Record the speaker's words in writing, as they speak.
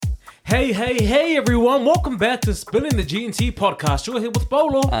Hey, everyone. Welcome back to Spilling the G&T podcast. You're here with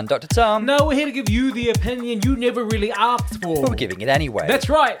Bolo. And Dr. Tom. Now, we're here to give you the opinion you never really asked for. But we're giving it anyway. That's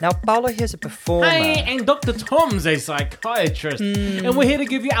right. Now, Paolo here's a performer. Hey, and Dr. Tom's a psychiatrist. And we're here to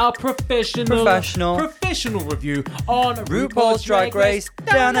give you our professional review on RuPaul's Drag Race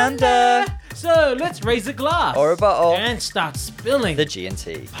Down Under. So, let's raise a glass. Or a bottle. And start spilling. The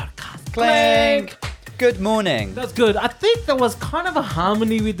G&T. Podcast. Clink. Good morning. That's good. I think there was kind of a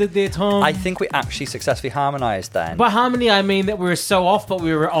harmony we did there, Tom. I think we actually successfully harmonised then. By harmony, I mean that we were so off, but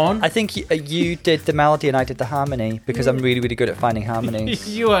we were on. I think you did the melody and I did the harmony because I'm really, really good at finding harmonies.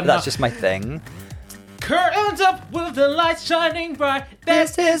 You are That's just my thing. Curtains up with the lights shining bright.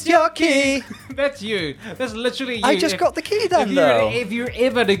 This is your key. That's you. That's literally you. I just got the key then, though. If you're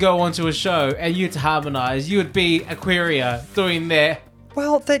ever to go onto a show and you had to harmonise, you would be Aquaria doing that.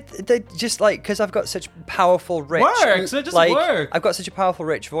 Well, they just like, because I've got such powerful, rich... Works, it just works. I've got such a powerful,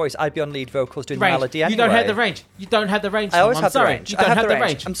 rich voice, I'd be on lead vocals doing the Range. melody anyway. You don't have the range. You don't have the range. I always I'm have sorry. the range. You don't have the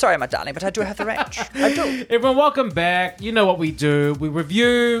range. I'm sorry, my darling, but I do have the range. I do. Everyone, welcome back. You know what we do. We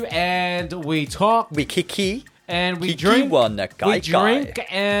review and we talk. We kiki. And we Kiki drink. we drink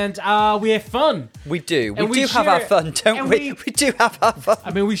and we have fun. We do. And We do have our fun, don't we? We do have our fun.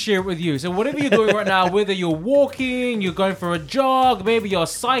 I mean, we share it with you. So whatever you're doing right now, whether you're walking, you're going for a jog, maybe you're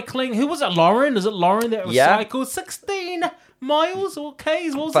cycling. Who was it, Lauren? Is it Lauren that cycled 16 miles or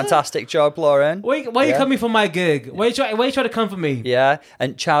Ks? What was Fantastic job, Lauren. Why are you coming for my gig? Why you trying to come for me? Yeah,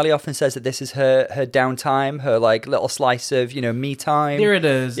 and Charlie often says that this is her downtime, her like little slice of, me time. There it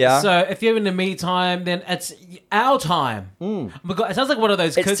is. Yeah. So if you're having the me time, then it's our time. Because it sounds like one of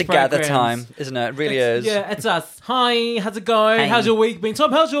those It's kids together programs. time, isn't it? It really is. Yeah, it's us. Hi, how's it going? Hey. How's your week been?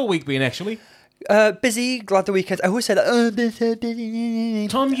 Tom, how's your week been, actually? Busy, glad the weekend. I always say that. Busy.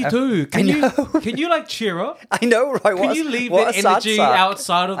 Tom, you do. Can you like cheer up? I know, right? Can you leave that energy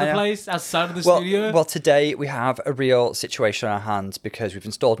outside of the place, outside of the studio? Well, today we have a real situation on our hands because we've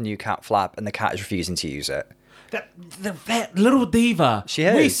installed a new cat flap and the cat is refusing to use it. That little diva. She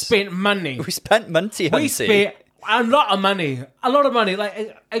is. We spent money. We spent money, We spent a lot of money.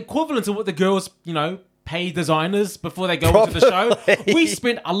 Like equivalent to what the girls, pay designers before they go into the show. We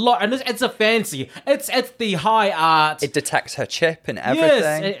spent a lot, and it's a fancy. It's the high art. It detects her chip and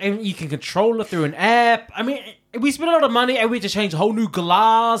everything. Yes, and you can control it through an app. I mean, we spent a lot of money, and we had to change a whole new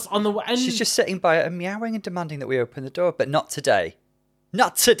glass on the. And she's just sitting by it and meowing and demanding that we open the door, but not today.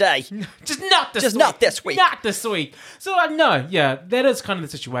 Not today. Just not this week. Not this week. So, that is kind of the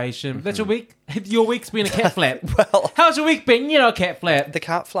situation. Mm-hmm. That's your week? Your week's been a cat flap. Well, how's your week been? Cat flap. The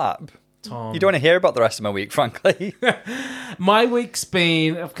cat flap. Tom. You don't want to hear about the rest of my week, frankly. My week's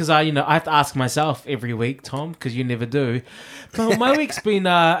been, because I have to ask myself every week, Tom, because you never do. But my week's been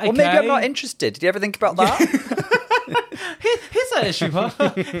okay. Well, maybe I'm not interested. Did you ever think about that? Here's an issue, huh?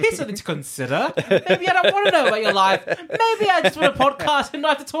 Here's something to consider. Maybe I don't want to know about your life. Maybe I just want a podcast and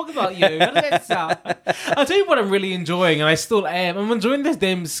not have to talk about you. How does that sound? I'll tell you what I'm really enjoying, and I still am. I'm enjoying those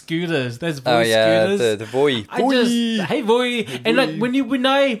damn scooters. Those voice scooters. The Voi. Hey, Voi. And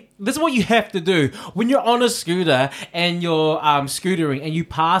like, this is what you have to do. When you're on a scooter and you're scootering and you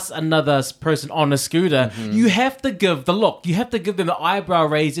pass another person on a scooter, you have to give the look. You have to give them the eyebrow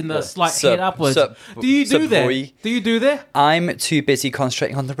raise and the slight head upwards. Do you do that? Voi. Do you do that? I'm too busy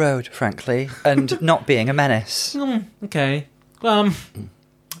concentrating on the road, frankly, and not being a menace. Okay.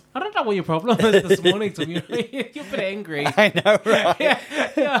 I don't know what your problem is this morning, Tom. You're a bit angry. I know,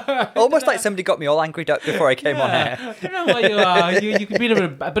 right? Almost like somebody got me all angry before I came on air. I don't know why you are. You could be a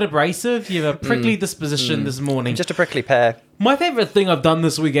bit abrasive. You have a prickly disposition this morning. Just a prickly pear. My favourite thing I've done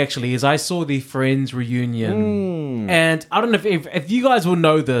this week, actually, is I saw the Friends reunion. And I don't know if you guys will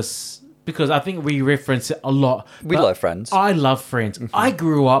know this, because I think we reference it a lot. We love Friends. I love Friends. I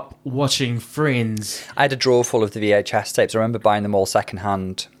grew up watching Friends. I had a drawer full of the VHS tapes. I remember buying them all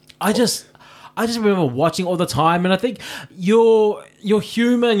secondhand. I just remember watching all the time, and I think your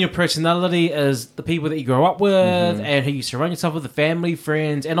humor and your personality is the people that you grow up with and who you surround yourself with, the family,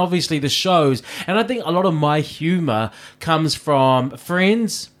 friends, and obviously the shows. And I think a lot of my humor comes from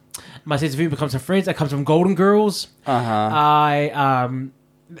Friends. My sense of humor comes from Friends. It comes from Golden Girls. I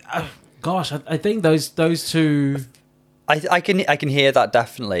think those two. I can hear that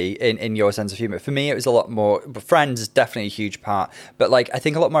definitely in your sense of humor. For me, it was a lot more. Friends is definitely a huge part, but like I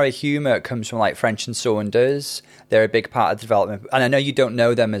think a lot more of humor comes from like French and Saunders. They're a big part of the development, and I know you don't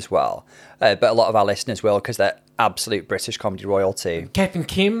know them as well, but a lot of our listeners will because they're absolute British comedy royalty. Captain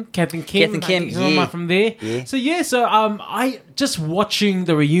Kim, Captain Kim, yeah. From there. Yeah. So I just watching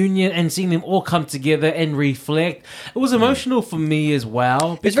the reunion and seeing them all come together and reflect. It was emotional for me as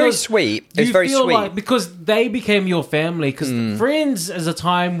well. It's very sweet. It's very sweet. Like, because they became your family. Because Friends is a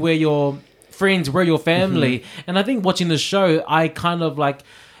time where your friends were your family, and I think watching the show, I kind of like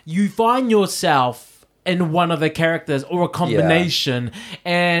you find yourself in one of the characters or a combination,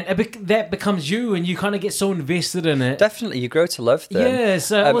 and that becomes you, and you kind of get so invested in it. Definitely, you grow to love them. Yeah,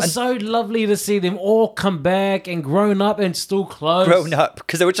 so it was so lovely to see them all come back and grown up and still close. Grown up,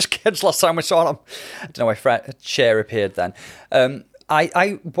 because they were just kids last time we saw them. I don't know why Cher appeared then.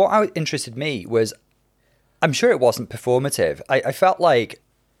 What interested me was, I'm sure it wasn't performative. I felt like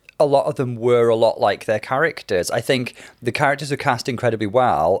a lot of them were a lot like their characters. I think the characters were cast incredibly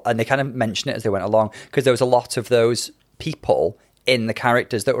well, and they kind of mentioned it as they went along, because there was a lot of those people in the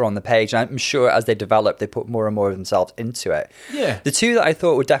characters that were on the page, and I'm sure as they developed, they put more and more of themselves into it. Yeah. The two that I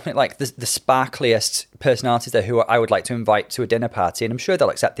thought were definitely like the sparkliest personalities there, who I would like to invite to a dinner party, and I'm sure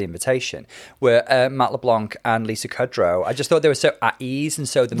they'll accept the invitation, were Matt LeBlanc and Lisa Kudrow. I just thought they were so at ease and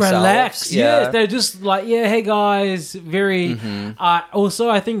so themselves. Relaxed. Yeah. They're just like, yeah, hey guys, very...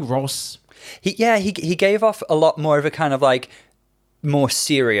 also, I think Ross... He gave off a lot more of a kind of like more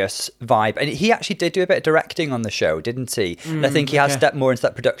serious vibe, and he actually did do a bit of directing on the show, didn't he? And I think he has stepped more into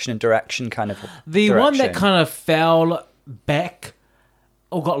that production and direction kind of one that kind of fell back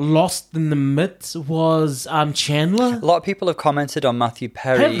or got lost in the midst was Chandler. A lot of people have commented on Matthew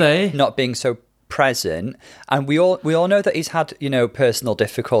Perry not being so present, and we all know that he's had, you know, personal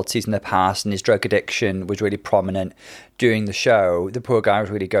difficulties in the past, and his drug addiction was really prominent during the show. The poor guy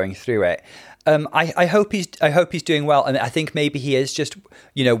was really going through it. I hope he's doing well, and I think maybe he is just,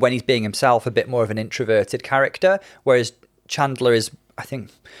 you know, when he's being himself, a bit more of an introverted character, whereas Chandler is, I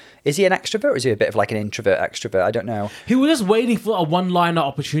think, is he an extrovert or is he a bit of like an introvert extrovert? I don't know. He was just waiting for a one-liner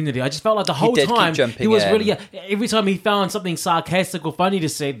opportunity. I just felt like the whole time he was really, every time he found something sarcastic or funny to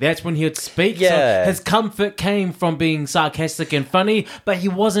say, that's when he would speak. Yeah. So his comfort came from being sarcastic and funny, but he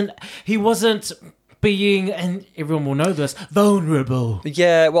wasn't being, and everyone will know this, vulnerable.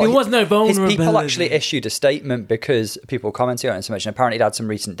 Yeah, well, there was no vulnerability. His people actually issued a statement because people were commenting on it so much, and apparently he'd had some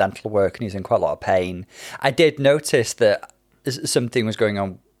recent dental work and he's in quite a lot of pain. I did notice that something was going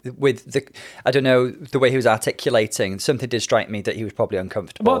on with the way he was articulating. Something did strike me that he was probably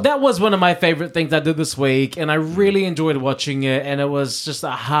uncomfortable. Well, that was one of my favorite things I did this week, and I really enjoyed watching it, and it was just a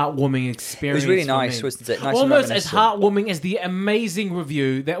heartwarming experience. It was really nice, wasn't it? Nice, almost as heartwarming as the amazing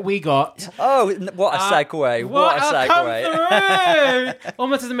review that we got. Oh, what a segue. What a segue.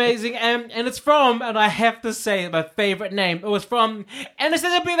 Almost as amazing, and it's from, and I have to say my favorite name, it was from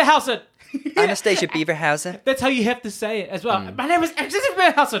Anastasia Beaverhausen. Anastasia Beaverhausen. That's how you have to say it as well. My name is Anastasia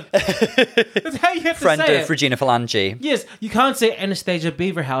Beaverhausen. That's how you have to say it. Friend of Regina Phalange. Yes, you can't say Anastasia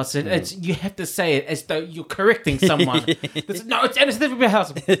Beaverhausen. You have to say it as though you're correcting someone. No, it's Anastasia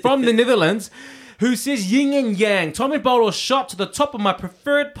Beaverhausen from the Netherlands, who says yin and yang. Tom and Bolo shot to the top of my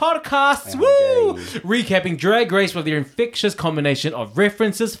preferred podcasts. Woo! Recapping Drag Race with their infectious combination of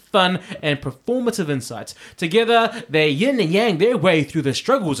references, fun, and performative insights. Together, they yin and yang their way through the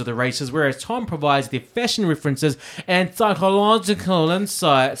struggles of the races, whereas Tom provides the fashion references and psychological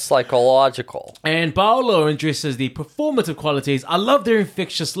insights. And Bolo addresses the performative qualities. I love their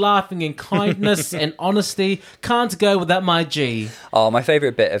infectious laughing and kindness and honesty. Can't go without my G. Oh, my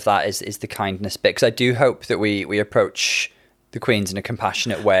favourite bit of that is the kindness bit, because I do hope that we approach the Queens in a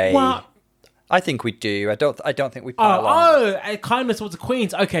compassionate way. Well, I think we do. I don't think we pile on. Kindness towards the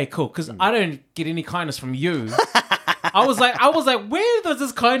Queens. Okay, cool. Because I don't get any kindness from you. I was like, where does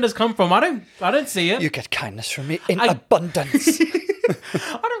this kindness come from? I don't see it. You get kindness from me in abundance.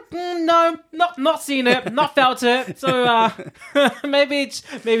 Not seen it, not felt it. So maybe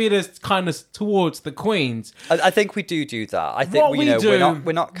it is kindness towards the Queens. I think we do that. I think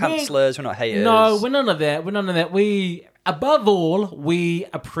we're not counsellors, we're not haters. No, we're none of that. We above all we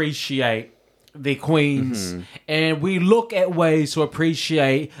appreciate the Queens, and we look at ways to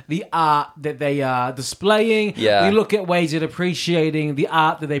appreciate the art that they are displaying. Yeah. We look at ways of appreciating the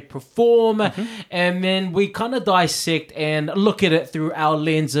art that they perform, and then we kind of dissect and look at it through our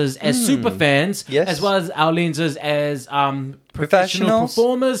lenses as super fans, as well as our lenses as professional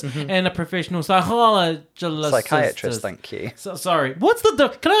performers and a professional psychiatrist. Thank you. So, sorry.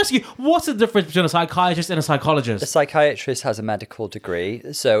 Can I ask you, what's the difference between a psychiatrist and a psychologist? A psychiatrist has a medical degree,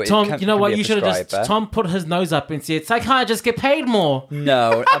 so Tom, you know what? You should have just Tom put his nose up and said, psychiatrists get paid more.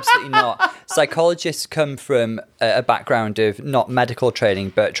 No, absolutely not. Psychologists come from a background of not medical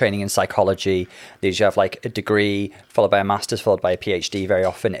training, but training in psychology. They usually have like a degree followed by a master's, followed by a PhD, very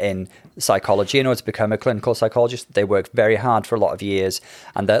often in psychology. In order to become a clinical psychologist, they work very hard for a lot of years,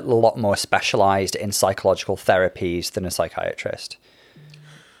 and they're a lot more specialized in psychological therapies than a psychiatrist.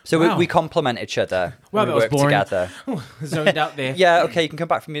 So wow. we complement each other. Well, we that was work boring. Together. Zoned out there. Yeah, okay, you can come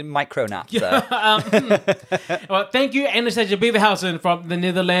back from your micro nap there. Well, thank you, Anastasia Beverhausen from the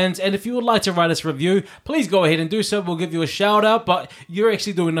Netherlands. And if you would like to write us a review, please go ahead and do so. We'll give you a shout out. But you're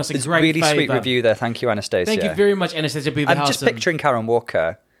actually doing us a It's great really favor. sweet review there. Thank you, Anastasia. Thank you very much, Anastasia Beverhausen. I'm just picturing Karen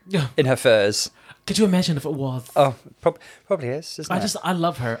Walker in her furs. Could you imagine if it was? Oh, probably is, isn't it? I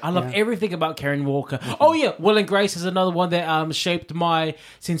love her. I love everything about Karen Walker. Oh yeah, Will and Grace is another one that shaped my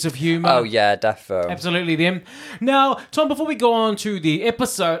sense of humor. Oh yeah, defo. Absolutely them. Now, Tom, before we go on to the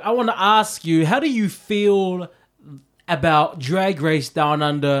episode, I want to ask you, how do you feel about Drag Race Down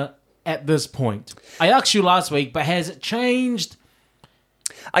Under at this point? I asked you last week, but has it changed?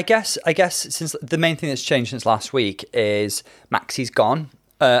 I guess since the main thing that's changed since last week is Maxie's gone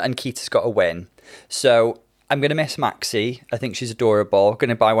and Keita's got a win. So I'm going to miss Maxie. I think she's adorable. I'm going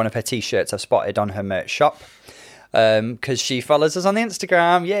to buy one of her T-shirts I've spotted on her merch shop because she follows us on the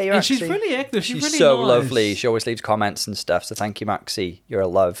Instagram. Yeah, and she's really active. She's really so nice. lovely. She always leaves comments and stuff. So thank you, Maxie. You're a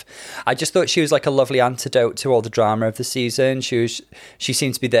love. I just thought she was like a lovely antidote to all the drama of the season. She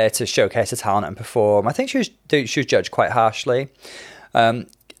seemed to be there to showcase her talent and perform. I think she was judged quite harshly.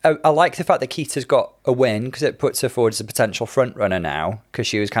 I like the fact that Keita's got a win because it puts her forward as a potential front runner now because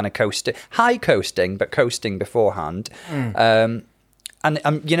she was kind of coasting beforehand. And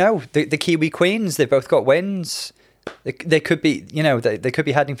you know, the Kiwi Queens, they've both got wins. They could be, you know, they could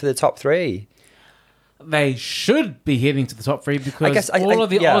be heading for the top three. They should be heading to the top three because all of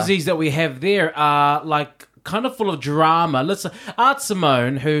the Aussies that we have there are like kind of full of drama. Listen, Art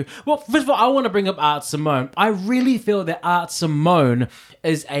Simone, first of all, I want to bring up Art Simone. I really feel that Art Simone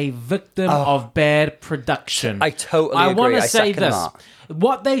is a victim of bad production. I totally agree. I want to say this. That.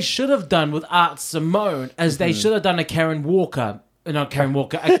 What they should have done with Art Simone is they should have done a Karen Walker. Not Karen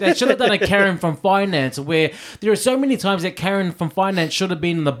Walker. They should have done a Karen from Finance, where there are so many times that Karen from Finance should have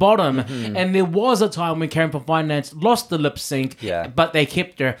been in the bottom, and there was a time when Karen from Finance lost the lip sync, but they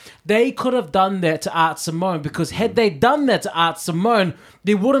kept her. They could have done that to Art Simone, because had they done that to Art Simone,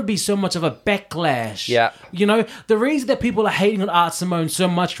 there wouldn't be so much of a backlash. Yeah. You know, the reason that people are hating on Art Simone so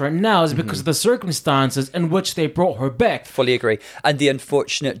much right now is because of the circumstances in which they brought her back. Fully agree. And the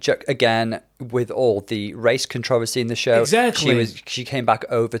unfortunate, again, with all the race controversy in the show, exactly, she came back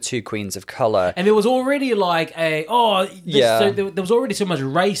over two queens of color, and there was already like there was already so much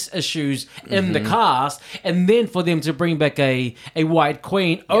race issues in the cast, and then for them to bring back a white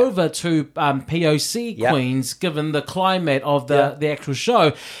queen over to POC queens, given the climate of the actual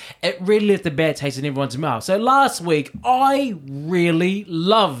show, it really left a bad taste in everyone's mouth. So last week, I really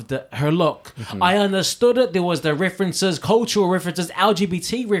loved her look. I understood it. There was the references, cultural references,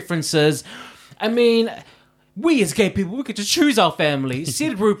 LGBT references. I mean, we as gay people, we get to choose our family,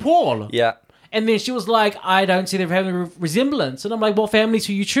 said RuPaul. Yeah. And then she was like, I don't see the family resemblance. And I'm like, what families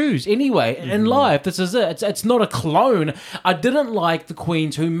do you choose? Anyway, in life, this is it. It's not a clone. I didn't like the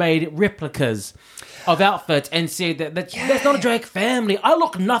queens who made replicas of outfits and said that's not a drag family. I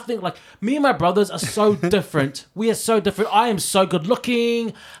look nothing like... Me and my brothers are so different. We are so different. I am so good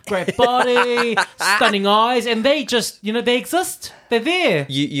looking, great body, stunning eyes, and they just, they exist. They're there.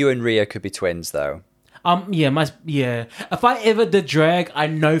 You and Rhea could be twins, though. If I ever did drag, I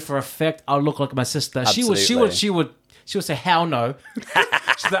know for a fact I'll look like my sister. Absolutely. She would say, hell no.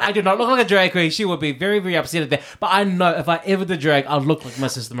 She's like, I do not look like a drag queen. She would be very, very upset at that. But I know if I ever did drag, I'll look like my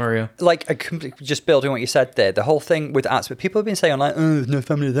sister Maria. Like, just building on what you said there, the whole thing with arts, but people have been saying online, there's no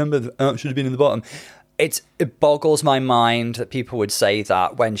family of them, but art should have been in the bottom. It boggles my mind that people would say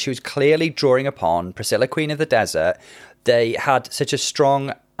that when she was clearly drawing upon Priscilla, Queen of the Desert. They had such a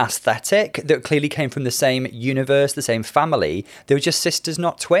strong aesthetic that clearly came from the same universe, the same family. They were just sisters,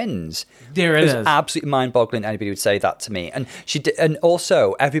 not twins. It was absolutely mind-boggling. Anybody would say that to me, and she did. And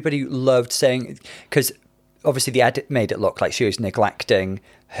also, everybody loved saying, because obviously the edit made it look like she was neglecting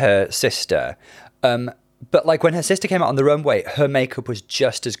her sister. But like when her sister came out on the runway, her makeup was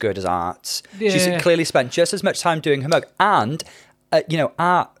just as good as Art's. Yeah. She clearly spent just as much time doing her mug, and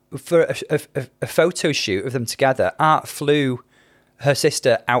Art for a photo shoot of them together. Art flew her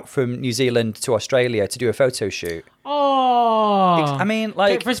sister out from New Zealand to Australia to do a photo shoot. Oh, I mean,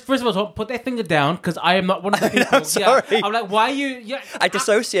 like... Okay, first of all, put that finger down, because I am not one of the people. I'm sorry. Yeah, I'm like, why are you... Yeah, I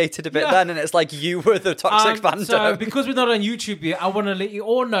dissociated a bit then, and it's like you were the toxic fandom. So, because we're not on YouTube yet, I want to let you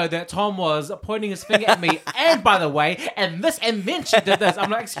all know that Tom was pointing his finger at me, and by the way, and then she did this. I'm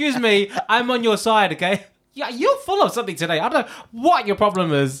like, excuse me, I'm on your side, okay? Yeah, you're full of something today. I don't know what your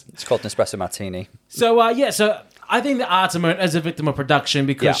problem is. It's called an espresso martini. So, so I think that Art Simone is a victim of production,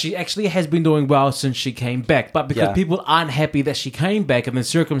 because she actually has been doing well since she came back. But because people aren't happy that she came back and the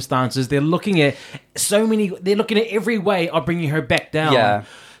circumstances, they're looking at every way of bringing her back down. Yeah.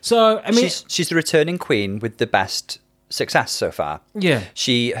 So, I mean... She's the returning queen with the best success so far. Yeah.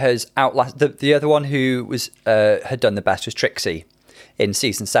 She has outlasted... The other one who was had done the best was Trixie in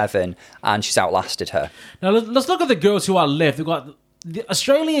season 7, and she's outlasted her. Now, let's look at the girls who are left. We've got... The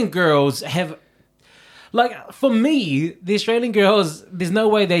Australian girls have... Like, for me, the Australian girls, there's no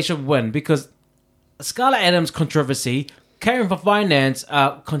way they should win, because Scarlett Adams, controversy. Karen for Finance,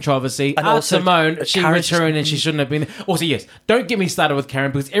 controversy. And Art Simone, she returned and she shouldn't have been. Also, yes, don't get me started with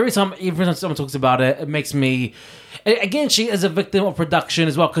Karen, because every time someone talks about it, it makes me... Again, she is a victim of production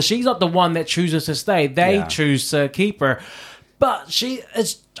as well, because she's not the one that chooses to stay. They choose to keep her. But she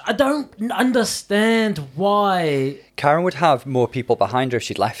is... I don't understand why... Karen would have more people behind her if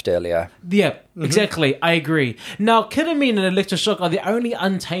she'd left earlier. Yeah, exactly. I agree. Now, Kidamine and Electra Shock are the only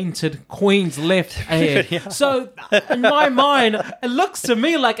untainted queens left here. So, in my mind, it looks to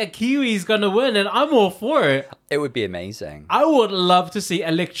me like a Kiwi's going to win, and I'm all for it. It would be amazing. I would love to see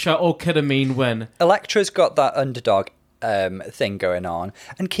Electra or Kidamine win. Electra's got that underdog thing going on,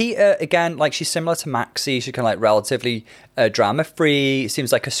 and Keita, again, like, she's similar to Maxi. She's kind of like relatively drama free,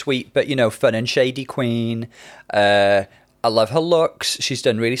 seems like a sweet but fun and shady queen. I love her looks. She's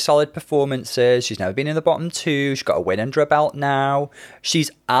done really solid performances. She's never been in the bottom 2. She's got a win under her belt now. She's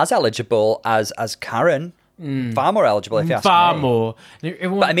as eligible as Karen. Far more eligible, if you ask me. Far more.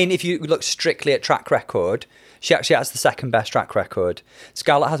 But I mean, if you look strictly at track record, she actually has the second best track record.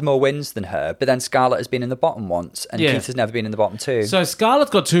 Scarlett has more wins than her, but then Scarlett has been in the bottom once, and Keita's never been in the bottom 2. So Scarlett's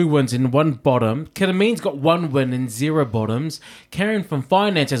got 2 wins in 1 bottom. Kidamine's got 1 win and 0 bottoms. Karen from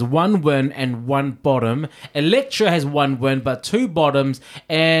Finance has 1 win and 1 bottom. Electra has 1 win but 2 bottoms,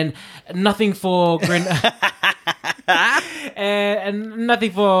 and nothing for and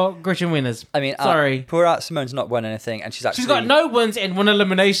nothing for Gretchen winners. I mean, sorry, poor Art Simone's not won anything, and she's got no wins and 1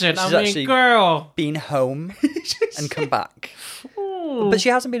 elimination. I mean, girl, been home and come back. Ooh. But she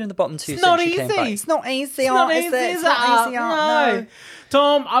hasn't been in the bottom 2 since she came back. It's not easy. No.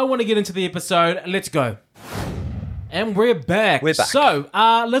 Tom, I want to get into the episode. Let's go. And we're back. So,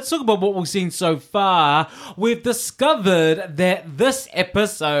 let's talk about what we've seen so far. We've discovered that this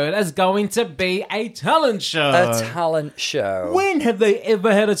episode is going to be a talent show. A talent show. When have they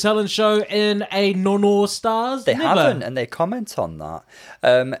ever had a talent show in a non-All Stars? They Never. haven't, and they comment on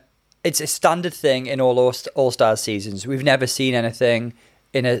that. It's a standard thing in all Stars seasons. We've never seen anything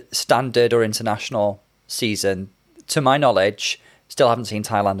in a standard or international season, to my knowledge. Still haven't seen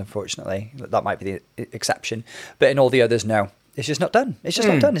Thailand, unfortunately. That might be the exception. But in all the others, no. It's just not done. It's just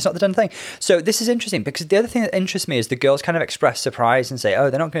not done. It's not the done thing. So this is interesting, because the other thing that interests me is the girls kind of express surprise and say, oh,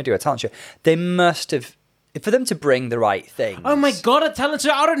 they're not going to do a talent show. They must have... For them to bring the right things. Oh my God, a talent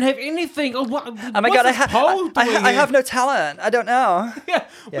show. I don't have anything. Oh my God, I have no talent. I don't know. Yeah.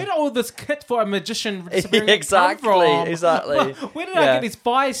 Where did all this kit for a magician exactly, come from? Exactly. Where did I get these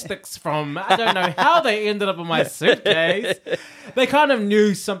fire sticks from? I don't know how they ended up in my suitcase. They kind of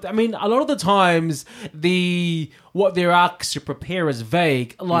knew something. I mean, a lot of the times, what they're asked to prepare is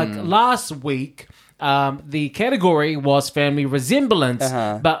vague. Like last week... the category was family resemblance,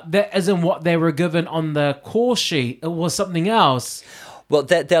 but that isn't what they were given on the call sheet. It was something else. Well,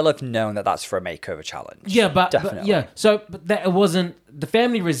 they'll have known that that's for a makeover challenge. Yeah, definitely. But that it wasn't. The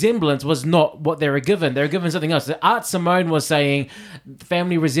family resemblance was not what they were given. They were given something else. Art Simone was saying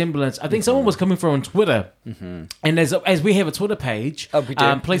family resemblance. I think someone was coming through on Twitter, and as we have a Twitter page, we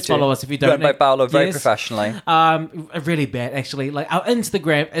do. Please follow us if you don't. Run by Paolo very professionally. Really bad actually. Like our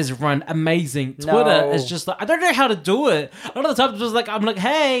Instagram is run amazing. Twitter is just like I don't know how to do it. A lot of the times it's just like I'm like,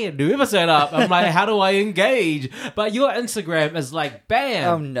 hey, new episode up. I'm like, how do I engage? But your Instagram is like, bam.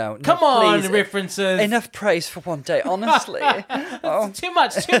 Oh no! Come on, please. references. Enough praise for one day, honestly. Too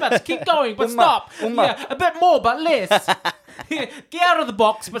much. Keep going, but stop. Yeah, a bit more, but less. Get out of the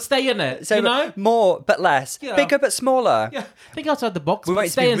box, but stay in it. So you know, more but less, bigger but smaller. Yeah, think outside the box. We but want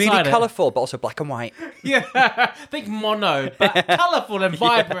it stay to be inside really it. colourful, but also black and white. Yeah, think mono, but colourful and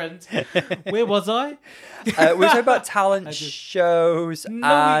vibrant. Where was I? We were talking about talent shows,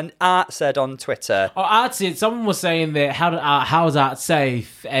 and Art said on Twitter. Oh, Art said someone was saying that how is Art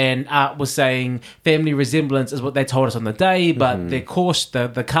safe, and Art was saying family resemblance is what they told us on the day, but the course,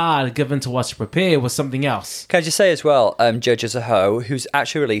 the card given to us to prepare was something else. Can I just say as well, Judge Aho, who's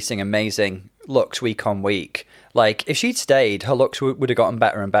actually releasing amazing looks week on week. Like, if she'd stayed, her looks would have gotten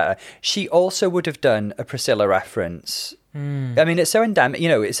better and better. She also would have done a Priscilla reference. I mean, it's so endemic,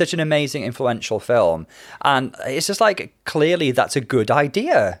 it's such an amazing, influential film. And it's just like, clearly that's a good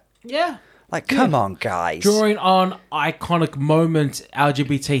idea. Yeah. Like, come on, guys. Drawing on iconic moments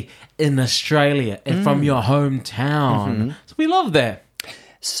LGBT in Australia and from your hometown. So we love that.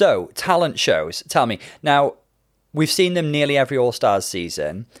 So, talent shows. Tell me. Now, we've seen them nearly every All-Stars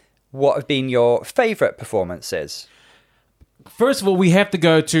season. What have been your favourite performances? First of all, we have to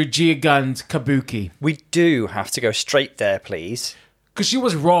go to Gia Gunn's Kabuki. We do have to go straight there, please. Because she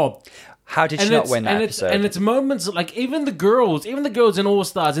was robbed. How did she not win that episode? And it's moments like even the girls in All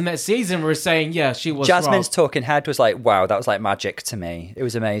Stars in that season were saying, yeah, she was Jasmine's robbed. talking head was like, wow, that was like magic to me. It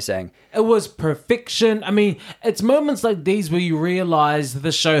was amazing. It was perfection. I mean, it's moments like these where you realize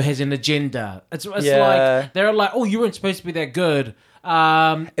the show has an agenda. It's like they're like, oh, you weren't supposed to be that good.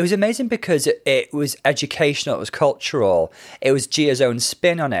 It was amazing because it was educational, it was cultural, it was Gia's own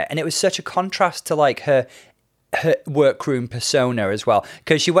spin on it, and it was such a contrast to like her workroom persona as well,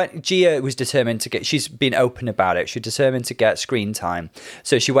 because Gia was determined to get, she's been open about it, she's determined to get screen time,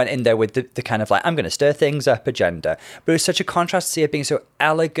 so she went in there with the kind of like, I'm going to stir things up agenda, but it was such a contrast to see her being so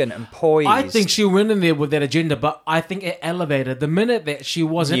elegant and poised. I think she went in there with that agenda, but I think it elevated the minute that she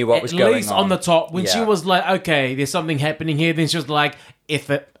wasn't knew what was at going least on the top, when she was like, okay, there's something happening here, then she was like, if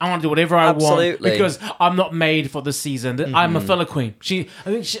I want to do whatever I want because I'm not made for this season. I'm a filler queen. I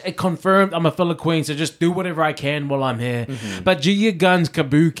think it confirmed I'm a filler queen, so just do whatever I can while I'm here. But Gia Gunn's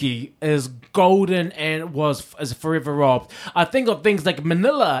Kabuki is golden and is forever robbed. I think of things like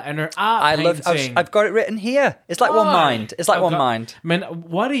Manila and her art painting. I've got it written here. It's like one mind. It's like one mind. Man,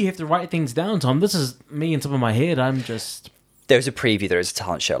 why do you have to write things down, Tom? This is me in top of my head. I'm just... There was a preview. There was a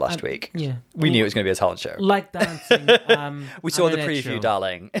talent show last week. Yeah, we knew it was going to be a talent show. Like dancing. We saw the preview,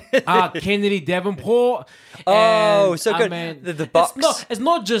 darling. Kennedy Davenport. Oh, so good. The box. It's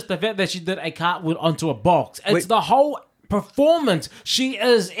not just the fact that she did a cartwheel onto a box. It's the whole performance. She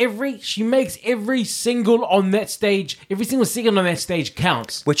makes every single on that stage. Every single second on that stage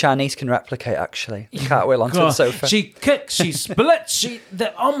counts. Which our niece can replicate. Actually, cartwheel onto the sofa. She kicks. She splits.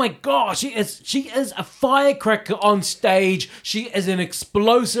 Oh my god! She is a firecracker on stage. She is an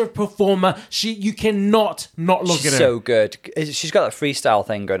explosive performer. You cannot not look at her. So good. She's got that freestyle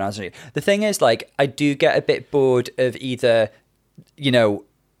thing going on, hasn't she? The thing is, like, I do get a bit bored of either,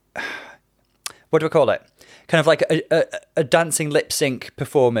 what do I call it? Kind of like a dancing lip sync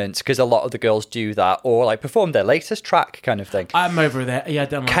performance, because a lot of the girls do that, or like perform their latest track kind of thing. I'm over that. Yeah, I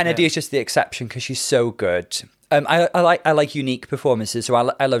don't like Kennedy that. is just the exception because she's so good. I like unique performances, so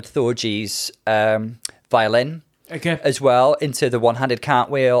I loved Thorgy's violin. Okay. As well, into the one-handed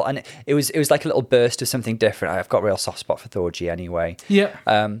cartwheel, and it was like a little burst of something different. I've got a real soft spot for Thorgy anyway. Yeah.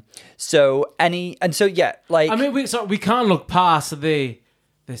 Like, I mean, we can't look past the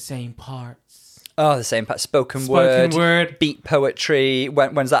same parts. Oh, the same part. Spoken word, beat poetry.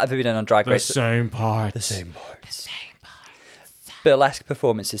 When's that ever been done on Drag Race? The same parts. The same parts. Burlesque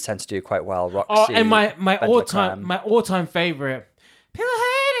performances tend to do quite well. Roxy. Oh, and my all-time favorite. People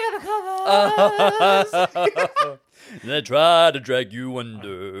hating on the covers. They try to drag you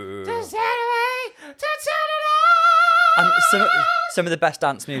under. And some of the best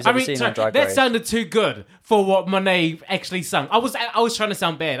dance moves I've ever seen on Drag Race. That sounded too good for what Monet actually sung. I was trying to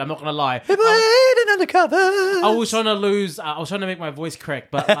sound bad. I'm not gonna lie. People hating on the covers. I was trying to make my voice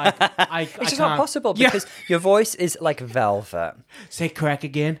crack, but like it's just not possible because your voice is like velvet. Say crack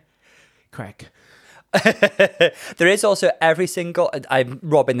again. Crack. There is also every single, I'm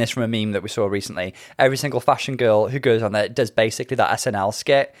robbing this from a meme that we saw recently, every single fashion girl who goes on there does basically that SNL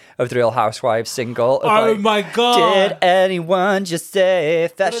skit of the Real Housewives single. Oh my god. Did anyone just say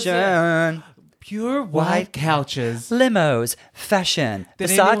fashion? Pure white couches. Limos, fashion,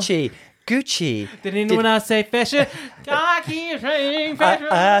 Versace, Gucci. Did anyone else say fashion? I keep saying fashion.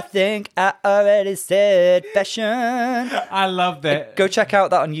 I think I already said fashion. I love that. Go check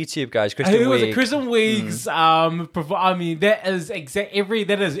out that on YouTube, guys. Kristen Wiig. Who was it? Kristen Wiig's. I mean, that is every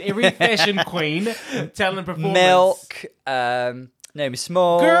fashion queen talent performance. Milk. Naomi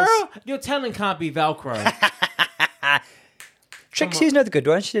Smalls. Girl, your talent can't be Velcro. Trixie's another good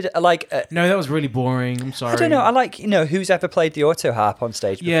one. She did no, that was really boring. I'm sorry. I don't know. I like who's ever played the auto harp on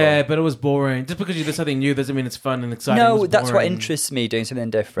stage before. Yeah, but it was boring. Just because you did something new doesn't mean it's fun and exciting. No, that's what interests me, doing something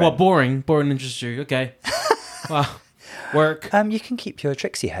different. Well, boring interests you. Okay. Well, work. You can keep your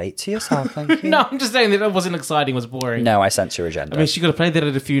Trixie hate to yourself, thank you. No, I'm just saying that it wasn't exciting. It was boring. No, I sense your agenda. I mean, she could have played that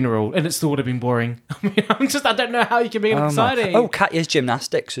at a funeral, and it still would have been boring. I mean, I don't know how you can make it exciting. Oh, Katya's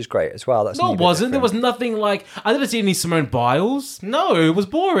gymnastics was great as well. No, it wasn't. There was nothing like. I didn't see any Simone Biles. No, it was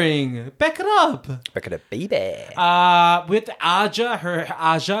boring. Back it up. Back it up, baby. With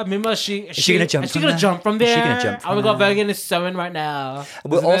Aja, remember is she gonna jump? Is she gonna jump from there? Is she gonna jump? Oh my god, Vogan is sewing right now.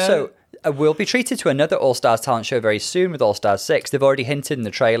 We'll be treated to another All Stars talent show very soon with All Stars 6. They've already hinted in the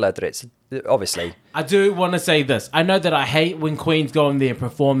trailer that it's obviously. I do want to say this. I know that I hate when queens go in there and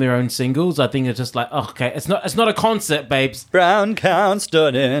perform their own singles. I think it's just like, oh, okay, it's not a concert, babes. Brown counts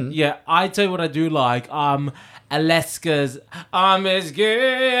stunning. Yeah, I tell you what I do like. Alaska's I'm as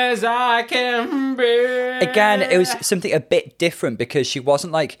good as I can be. Again, it was something a bit different because she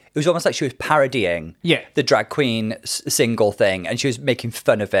wasn't like, it was almost like she was parodying the drag queen single thing, and she was making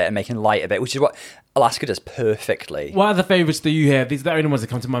fun of it and making light of it, which is what Alaska does perfectly. What other favourites do you have? These are the only ones that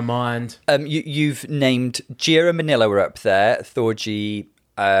come to my mind. You've named Gira and Manila were up there, Thorgy.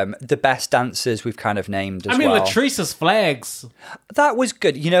 The best dancers we've kind of named as well. I mean, Latrice's flags. That was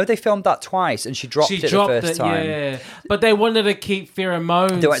good. They filmed that twice and she dropped it the first time. Yeah. But they wanted to keep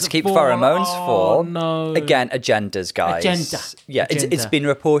pheromones. They wanted to keep pheromones for. Oh, no. Again, agendas, guys. Yeah, Agenda. It's been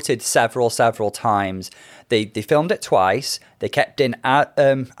reported several times. They filmed it twice. They kept in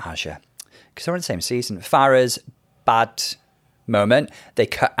Aja, because they're in the same season. Farah's bad moment. They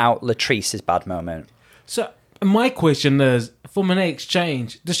cut out Latrice's bad moment. So my question is, for Monét X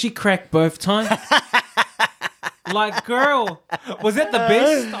Change, does she crack both times? Like, girl, was it the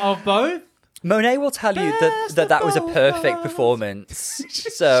best of both? Monet will tell you that was a perfect performance.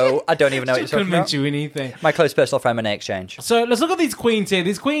 So I don't even know what you're talking about. Couldn't you anything. My close personal friend, Monét X Change. So let's look at these queens here.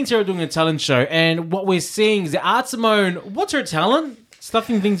 These queens here are doing a talent show, and what we're seeing is that Art Simone, what's her talent?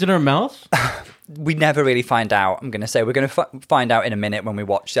 Stuffing things in her mouth? We never really find out. I'm going to say we're going to find out in a minute when we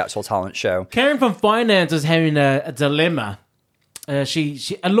watch the actual talent show. Karen from Finance is having a dilemma. She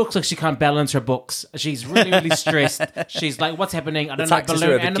it looks like she can't balance her books. She's really, really stressed. She's like, what's happening? I don't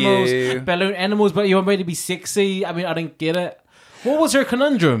know, balloon animals, but you want me to be sexy? I mean, I didn't get it. What was her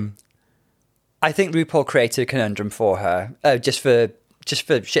conundrum? I think RuPaul created a conundrum for her, just for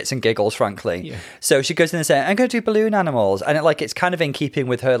shits and giggles, frankly. Yeah. So she goes in and says, I'm going to do balloon animals. And it's kind of in keeping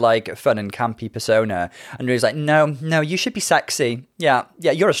with her fun and campy persona. And Ru's like, no, you should be sexy. Yeah,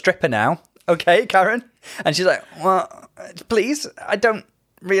 you're a stripper now. Okay, Karen? And she's like, well, please, I don't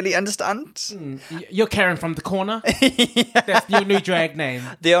really understand. You're Karen from the corner? That's your new drag name.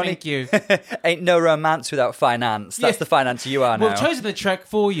 Thank you. Ain't no romance without finance. That's the finance you are now. We've chosen the track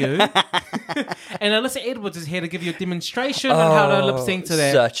for you. And Alyssa Edwards is here to give you a demonstration on how to lip sync to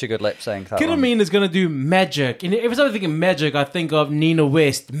that. Such a good lip sync. Kidamine is going to do magic. And every time I think of magic, I think of Nina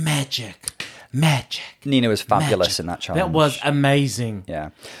West. Magic. Nina was fabulous in that challenge. That was amazing. Yeah.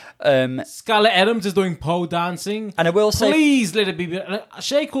 Scarlett Adams is doing pole dancing, and I will say, please let it be.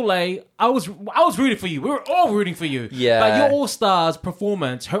 Shea Coulee, I was rooting for you. We were all rooting for you. Yeah. But your All Stars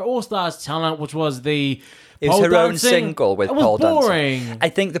performance, her All Stars talent, which was it was her own single with pole dancing. I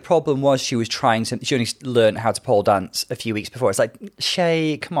think the problem was she was trying something. She only learned how to pole dance a few weeks before. It's like,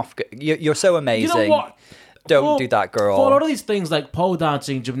 Shea, come off, you're so amazing. You know what? Don't do that, girl. For a lot of these things like pole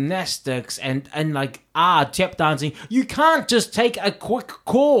dancing, gymnastics, and like tap dancing, you can't just take a quick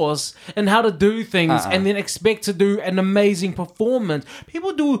course in how to do things and then expect to do an amazing performance.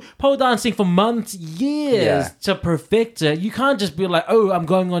 People do pole dancing for months, years to perfect it. You can't just be like, oh, I'm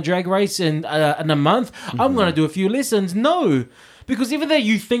going on Drag Race in a month. I'm going to do a few lessons. No. Because even though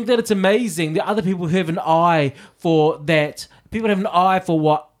you think that it's amazing, the other people who have an eye for that. People have an eye for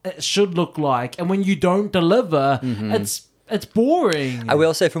what it should look like, and when you don't deliver, it's boring. I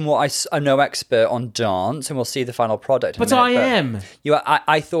will say, from what I'm no expert on dance, and we'll see the final product. But I am.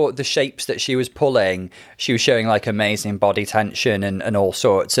 I thought the shapes that she was pulling, she was showing amazing body tension and all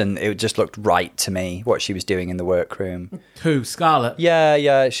sorts, and it just looked right to me what she was doing in the workroom. Who, Scarlett?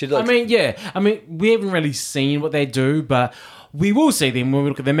 Yeah, she looked. I mean, we haven't really seen what they do, but we will see them when we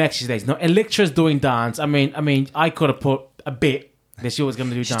look at the matches days. No, Elektra's doing dance. I mean, I could have put a bet that she was going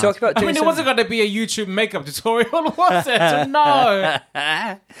to do dance. It wasn't going to be a YouTube makeup tutorial, was it? No.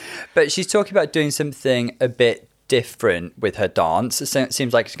 But she's talking about doing something a bit different with her dance. It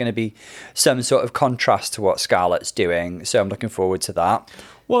seems like it's going to be some sort of contrast to what Scarlett's doing. So I'm looking forward to that.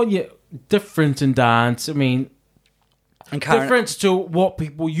 Well, yeah, different in dance. I mean, different to what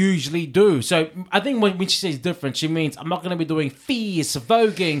people usually do. So I think when she says different, she means I'm not going to be doing fierce,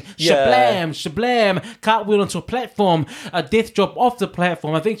 voguing, shablam, cartwheel onto a platform, a death drop off the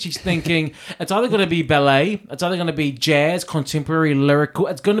platform. I think she's thinking it's either going to be ballet, it's either going to be jazz, contemporary, lyrical.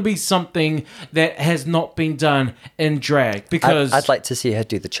 It's going to be something that has not been done in drag. Because I'd like to see her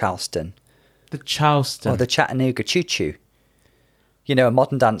do the Charleston. The Charleston. Or the Chattanooga Choo Choo. You know, a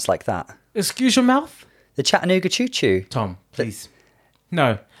modern dance like that. Excuse your mouth? The Chattanooga Choo Choo. Tom, please.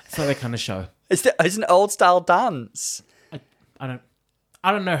 No, it's not that kind of show. It's an old style dance. I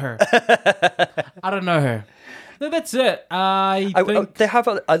don't know her. I don't know her. No, that's it. They have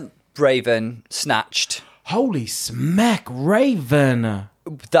a Raven snatched. Holy smack, Raven.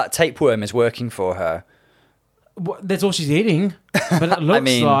 That tapeworm is working for her. That's all she's eating, but it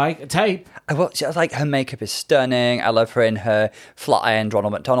looks like a tape. Like her makeup is stunning. I love her in her flat ironed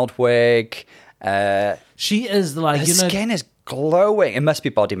Ronald McDonald wig. She is like her skin is glowing. It must be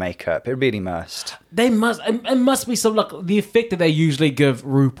body makeup. It really must. It must be some like the effect that they usually give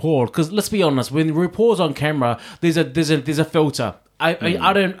RuPaul. Because let's be honest, when RuPaul's on camera, there's a filter. I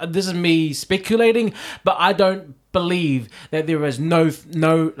don't. This is me speculating, but I don't believe that there is no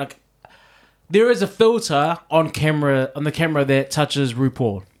like. There is a filter on the camera that touches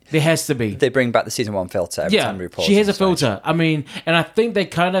RuPaul. There has to be. They bring back the season 1 filter every time RuPaul. She has a filter. I mean, and I think they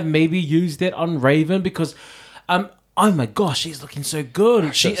kind of maybe used that on Raven because, oh my gosh, she's looking so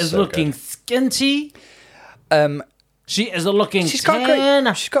good. She is looking skinty. She is looking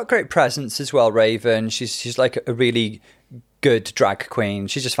tan. She's got great presence as well, Raven. She's like a really good drag queen.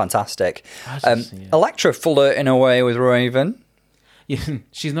 She's just fantastic. Elektra flirting away with Raven. Yeah,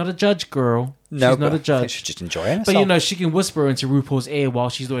 she's not a judge, girl. No, she's not a judge. She's just enjoying herself. But you know, she can whisper into RuPaul's ear while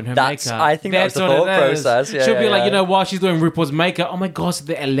she's doing her makeup. I think that's the thought process. She'll be like, while she's doing RuPaul's makeup, oh my gosh,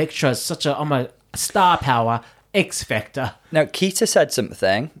 the Elektra is such a star power, X Factor. Now, Keita said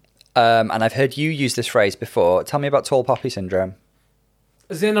something, and I've heard you use this phrase before. Tell me about tall poppy syndrome.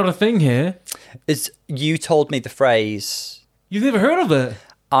 Is there not a thing here? You told me the phrase. You've never heard of it?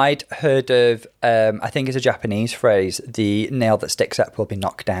 I'd heard of, I think it's a Japanese phrase, the nail that sticks up will be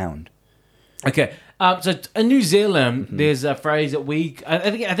knocked down. Okay, so in New Zealand, there's a phrase that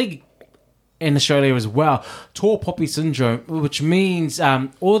I think in Australia as well, tall poppy syndrome, which means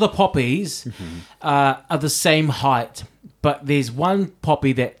all the poppies are the same height, but there's one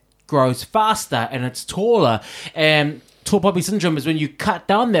poppy that grows faster and it's taller, and tall poppy syndrome is when you cut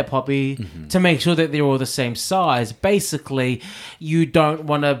down that poppy to make sure that they're all the same size. Basically, you don't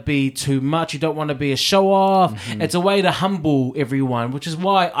want to be too much. You don't want to be a show-off. It's a way to humble everyone, which is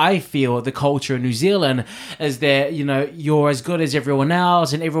why I feel the culture in New Zealand is that, you're as good as everyone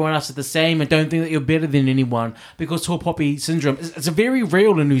else and everyone else is the same and don't think that you're better than anyone because tall poppy syndrome is very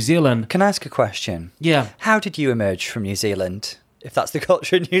real in New Zealand. Can I ask a question? Yeah. How did you emerge from New Zealand, if that's the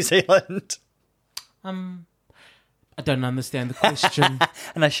culture in New Zealand? I don't understand the question.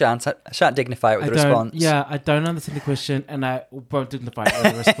 And I shan't dignify it with a response. Yeah, I don't understand the question, and I won't dignify it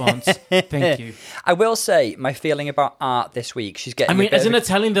with a response. Thank you. I will say, my feeling about Art this week, she's getting isn't it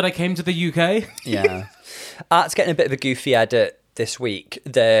telling that I came to the UK? Yeah. Art's getting a bit of a goofy edit this week.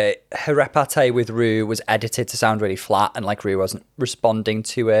 Her repartee with Rue was edited to sound really flat, and like Rue wasn't responding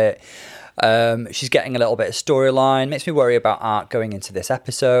to it. She's getting a little bit of storyline. Makes me worry about Art going into this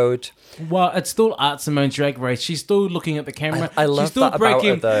episode. Well, it's still Art Simone Drag Race. She's still looking at the camera. I love She's still that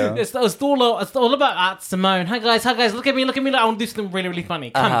breaking. About her, though. It's all about Art Simone. Hi guys, look at me. I want to do something really, really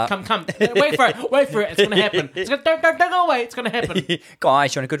funny. Come. Wait for it. It's gonna happen. Don't go away. It's gonna happen.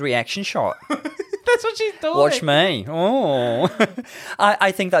 Guys, you want a good reaction shot? That's what she's doing. Watch me. Oh,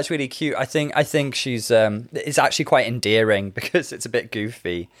 I think that's really cute. I think she's it's actually quite endearing because it's a bit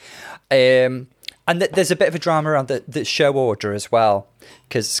goofy. And there's a bit of a drama around the show order as well,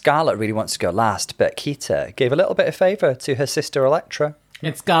 because Scarlett really wants to go last, but Keita gave a little bit of favour to her sister Elektra.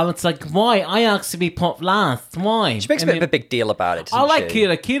 And Scarlett's like, why? I asked to be put last. Why? She makes a bit of a big deal about it, I like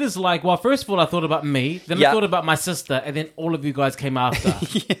Keita. Keita's like, well, first of all, I thought about me, then I thought about my sister, and then all of you guys came after.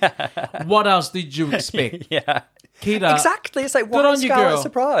 Yeah. What else did you expect? Yeah. Keita. Exactly. It's like, why is Scarlett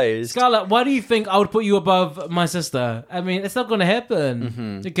surprised? Scarlett, why do you think I would put you above my sister? I mean, it's not going to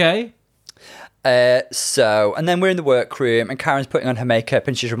happen. Okay? And then we're in the workroom and Karen's putting on her makeup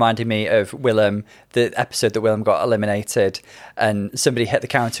and she's reminding me of Willem, the episode that Willem got eliminated and somebody hit the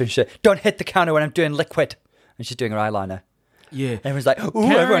counter and she said, don't hit the counter when I'm doing liquid. And she's doing her eyeliner. Yeah. And everyone's like,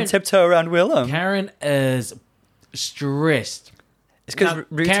 ooh, everyone tiptoe around Willem. Karen is stressed. It's because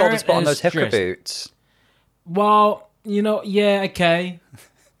Rue told us to put on those hipster boots. Well, yeah, okay.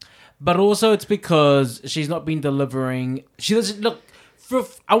 But also it's because she's not been delivering. She doesn't look.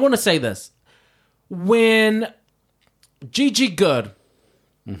 I want to say this. When Gigi Good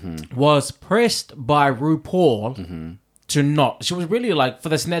was pressed by RuPaul to not. She was really like, for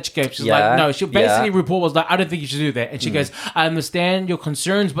the Snatch Game, she's like, no. She basically, RuPaul was like, I don't think you should do that. And she goes, I understand your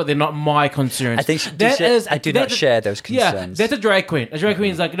concerns, but they're not my concerns. I think I do not share those concerns. Yeah, that's a drag queen. A drag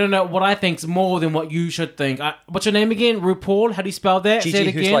queen is like, no, what I think's more than what you should think. What's your name again? RuPaul? How do you spell that?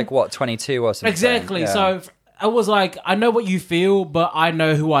 Gigi, who's like, what, 22 or something? Exactly. Yeah. So I was like, I know what you feel, but I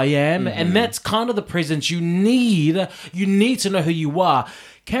know who I am. And that's kind of the presence you need. You need to know who you are.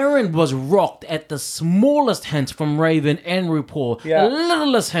 Karen was rocked at the smallest hint from Raven and RuPaul. The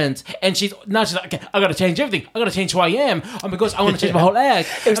littlest hint. And she's like, okay, I gotta change everything. I gotta change who I am. Oh my gosh, I want to change my whole act.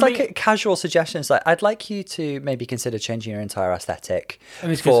 It was a casual suggestion. It's like, I'd like you to maybe consider changing your entire aesthetic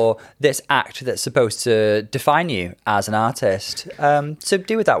for this act that's supposed to define you as an artist. So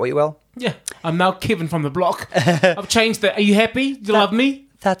do with that what you will. Yeah. I'm now Kevin from the block. I've changed that. Are you happy? Do you love me?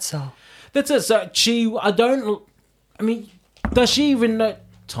 That's all. That's it. So does she even know?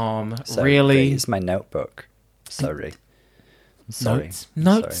 Tom, really? It's my notebook. Sorry.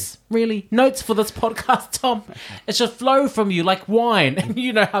 Notes? Really? Notes for this podcast, Tom? It should flow from you like wine. And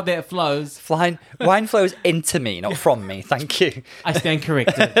you know how that flows. Wine flows into me, not from me. Thank you. I stand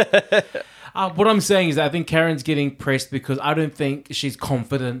corrected. What I'm saying is that I think Karen's getting pressed because I don't think she's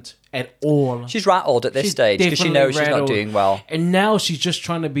confident at all. She's rattled at this stage because she knows she's not doing well. And now she's just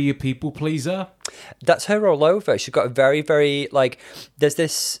trying to be a people pleaser. That's her all over. She's got a very, very, there's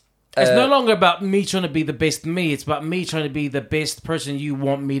this... It's no longer about me trying to be the best me. It's about me trying to be the best person you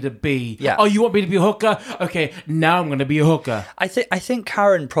want me to be. Yeah. Oh, you want me to be a hooker? Okay, now I'm going to be a hooker. I think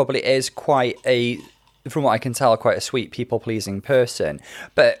Karen probably is quite from what I can tell, quite a sweet people-pleasing person.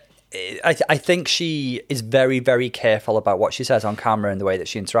 But I think she is very, very careful about what she says on camera and the way that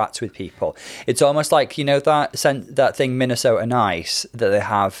she interacts with people. It's almost like, you know, that thing Minnesota Nice that they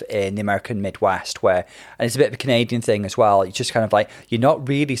have in the American Midwest, and it's a bit of a Canadian thing as well. You're just kind of like, you're not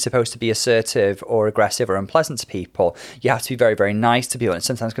really supposed to be assertive or aggressive or unpleasant to people. You have to be very, very nice to people, and it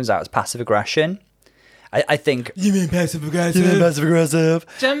sometimes comes out as passive aggression. I think... You mean passive aggressive?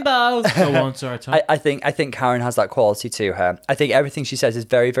 Jimbo! Go on, sorry, Tom. I think Karen has that quality to her. I think everything she says is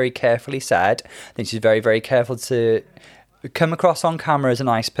very, very carefully said. I think she's very, very careful to come across on camera as a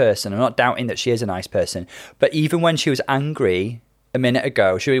nice person. I'm not doubting that she is a nice person. But even when she was angry a minute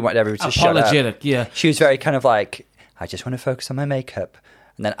ago, she really wanted everybody to shut up. Apologetic, yeah. She was very kind of like, I just want to focus on my makeup.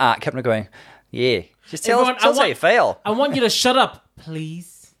 And then Art kept on going, yeah. Just tell us how you feel. I want you to shut up,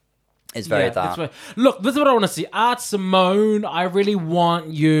 please. It's very that. Look, this is what I want to see. Art Simone, I really want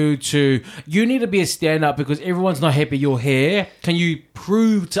you need to be a stand-up because everyone's not happy you're here. Can you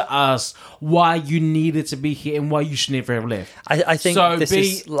prove to us why you needed to be here and why you should never have left? I think this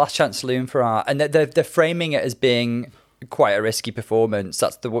is last chance saloon for Art. And they're framing it as being quite a risky performance.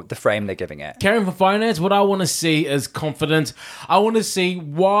 That's the frame they're giving it. Karen for Finance, what I want to see is confidence. I want to see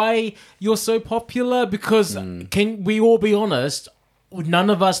why you're so popular because can we all be honest? None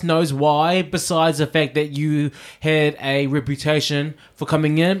of us knows why, besides the fact that you had a reputation for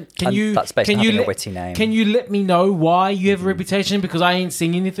coming in. That's based on having a witty name. Can you let me know why you have a reputation? Because I ain't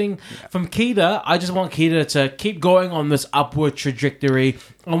seeing anything from Keita. I just want Keita to keep going on this upward trajectory.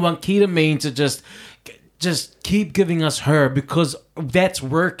 I want Keita Mean to just keep giving us her because that's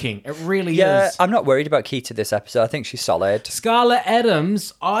working. It really is. Yeah, I'm not worried about Keita this episode. I think she's solid. Scarlett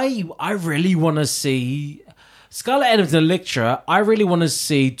Adams, I really want to see... Scarlett Adams and Elektra, I really want to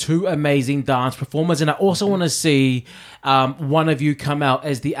see two amazing dance performers, and I also want to see one of you come out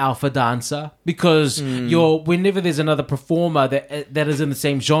as the alpha dancer because whenever there's another performer that is in the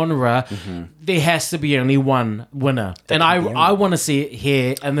same genre, there has to be only one winner. And I want to see it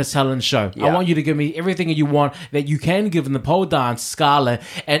here in this talent show. Yeah. I want you to give me everything you want that you can give in the pole dance, Scarlett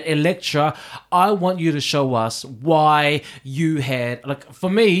and Elektra. I want you to show us why you had, for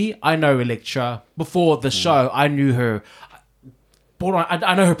me, I know Elektra. Before the show, I knew her.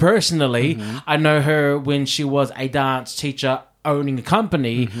 I know her personally. I know her when she was a dance teacher owning a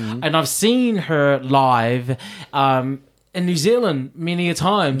company. And I've seen her live in New Zealand many a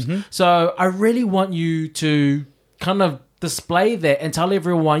times. So I really want you to kind of display that and tell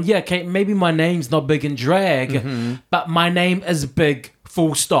everyone, okay, maybe my name's not big in drag, but my name is big.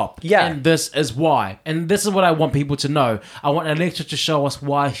 Full stop. Yeah. And this is why. And this is what I want people to know. I want Elektra to show us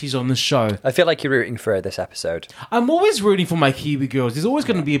why she's on the show. I feel like you're rooting for her this episode. I'm always rooting for my Kiwi girls. There's always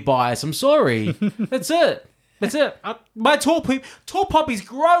going to be a bias. I'm sorry. That's it. My tall poppies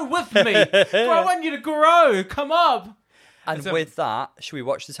grow with me. I want you to grow. Come up. And with that, should we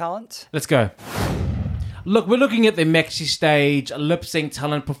watch the talent? Let's go. Look, we're looking at the Maxi Stage lip sync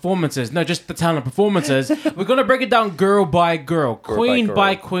talent performances. No, just the talent performances. We're going to break it down girl by girl, queen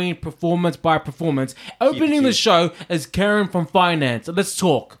by queen, performance by performance. Opening the show is Karen from Finance. Let's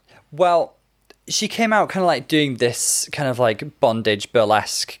talk. Well, she came out kind of like doing this kind of like bondage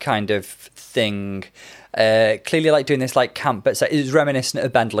burlesque kind of thing. Clearly like doing this like camp, but it was reminiscent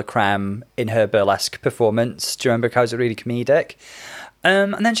of Ben Creme in her burlesque performance. Do you remember how it was really comedic?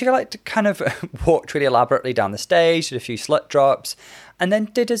 And then she like kind of walked really elaborately down the stage, did a few slut drops, and then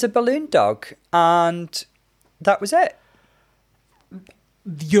did as a balloon dog, and that was it.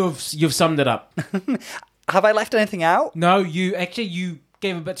 You've summed it up. Have I left anything out? No, you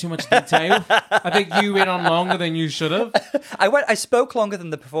gave a bit too much detail. I think you went on longer than you should have. I spoke longer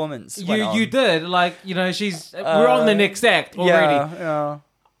than the performance. You did. Like, you know, we're on the next act already. Yeah.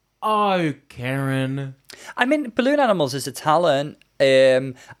 Oh, Karen. I mean, balloon animals is a talent.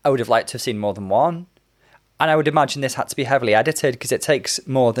 I would have liked to have seen more than one. And I would imagine this had to be heavily edited because it takes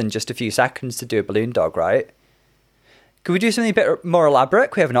more than just a few seconds to do a balloon dog, right? Could we do something a bit more elaborate?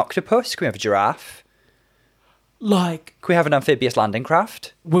 Could we have an octopus? Could we have a giraffe? Like... Could we have an amphibious landing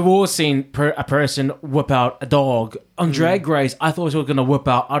craft? We've all seen a person whip out a dog. On Drag Race, I thought we were going to whip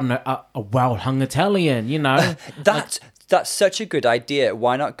out, I don't know, a wild hung Italian, you know? That's such a good idea.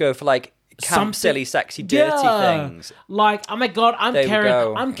 Why not go for like... camp, silly, sexy, dirty things. Like, oh my God, I'm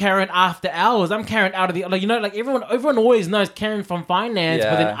Karen after hours. I'm Karen out of the... Like, you know, like everyone always knows Karen from Finance,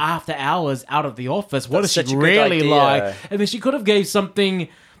 but then after hours out of the office, what does she really like? And then she could have gave something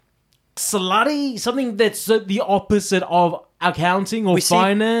slutty, something that's the opposite of accounting or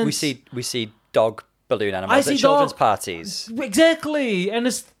finance. We see dog balloon animals at children's parties. Exactly. And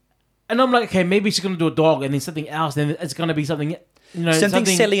I'm like, okay, maybe she's going to do a dog and then something else, and it's going to be something... You know, something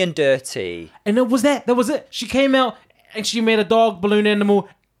silly and dirty. And that was it. She came out and she made a dog balloon animal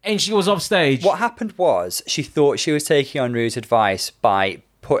and she was off stage. What happened was she thought she was taking on Rue's advice by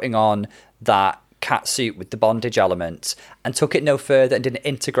putting on that cat suit with the bondage elements and took it no further and didn't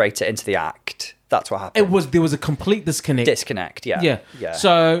integrate it into the act. That's what happened. There was a complete disconnect. Yeah.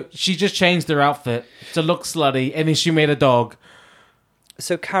 So she just changed her outfit to look slutty and then she made a dog.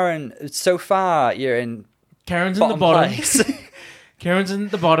 So Karen, so far you're in Karen's in the bottom. Karen's in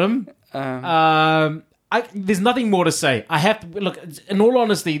the bottom. There's nothing more to say. I have to look. In all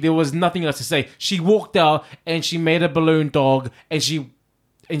honesty, there was nothing else to say. She walked out and she made a balloon dog, and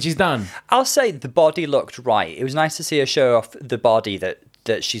she's done. I'll say the body looked right. It was nice to see her show off the body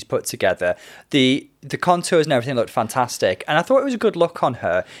that she's put together. The contours and everything looked fantastic, and I thought it was a good look on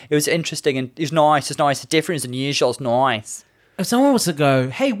her. It was interesting and it was nice. It's nice. The difference than usual is nice. If someone was to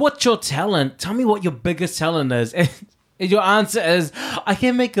go, "Hey, what's your talent? Tell me what your biggest talent is." And your answer is, I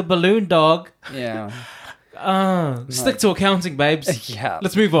can make a balloon dog. Yeah. Stick to accounting, babes. Yeah.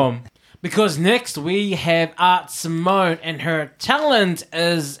 Let's move on. Because next we have Art Simone, and her talent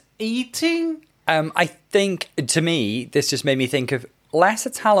is eating. I think, to me, this just made me think of less a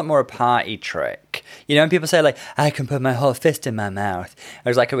talent, more a party trick. You know, when people say, like, I can put my whole fist in my mouth. It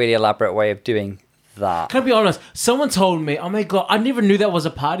was like a really elaborate way of doing that. Can I be honest? Someone told me, oh my God, I never knew that was a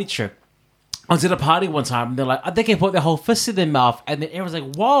party trick. I was at a party one time, and they're like, they can put their whole fist in their mouth, and then everyone's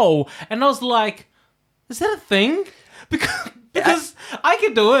like, whoa. And I was like, is that a thing? Because I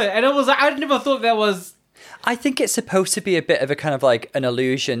can do it. And it was like, I never thought that was... I think it's supposed to be a bit of a kind of like an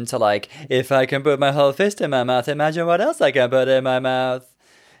allusion to like, if I can put my whole fist in my mouth, imagine what else I can put in my mouth.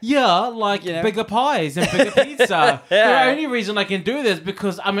 Yeah, like, you know? Bigger pies and bigger pizza. The only reason I can do this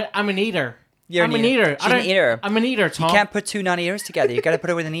because I'm an eater. I'm an eater. She's an eater. I'm an eater, Tom. You can't put two non-eaters together. You got to put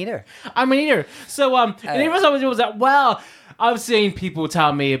it with an eater. I'm an eater. So, and everyone was like, well, I've seen people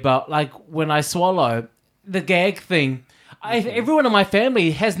tell me about, like, when I swallow, the gag thing. Everyone in my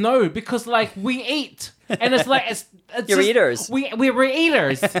family has because, like, we eat. And it's like, it's You're just, eaters. We're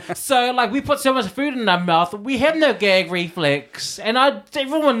eaters. So, like, we put so much food in our mouth, we have no gag reflex. And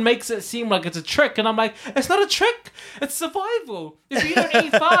everyone makes it seem like it's a trick. And I'm like, it's not a trick. It's survival. If you don't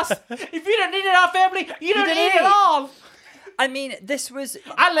eat fast, if you don't eat in our family, you don't eat at all. I mean, this was...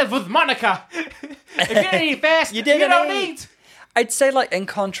 I live with Monica. If you don't eat fast, you don't eat. I'd say, like, in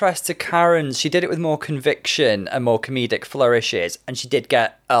contrast to Karen's, she did it with more conviction and more comedic flourishes, and she did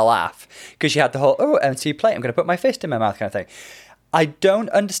get a laugh, because she had the whole, empty plate, I'm going to put my fist in my mouth kind of thing. I don't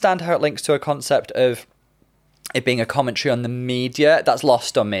understand how it links to a concept of it being a commentary on the media. That's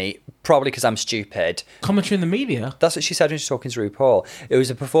lost on me, probably because I'm stupid. Commentary on the media? That's what she said when she was talking to RuPaul. It was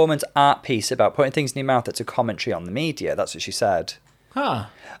a performance art piece about putting things in your mouth that's a commentary on the media. That's what she said. Huh.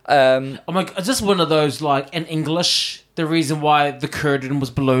 I'm like, is this one of those, like, in English... the reason why the curtain was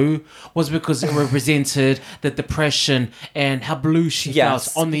blue was because it represented the depression and how blue she felt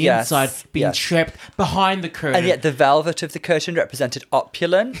on the inside, being trapped behind the curtain. And yet the velvet of the curtain represented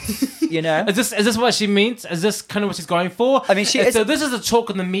opulence, you know? Is this what she means? Is this kind of what she's going for? I mean, so this is the talk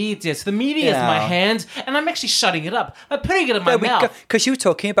of the media. So the media is my hand, and I'm actually shutting it up. I'm putting it in my mouth. Because you were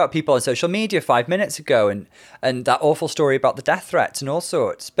talking about people on social media 5 minutes ago and that awful story about the death threats and all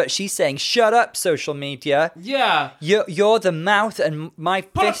sorts. But she's saying, shut up, social media. Yeah. You're the mouth and my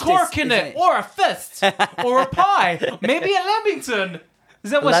Put fist a cork in it, or a fist, or a pie. Maybe a Lamington.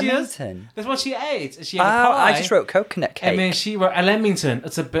 Is that what she is? That's what she ate. She ate a pie. I just wrote coconut cake. And then she wrote a Lamington.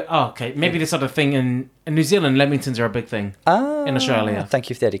 It's a bit... Oh, okay. Maybe this sort of thing in New Zealand, Lamingtons are a big thing. In Australia. Thank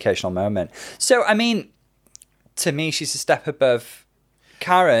you for the educational moment. So, I mean, to me, she's a step above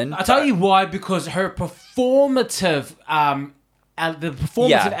Karen. I'll tell you why, because her performative... the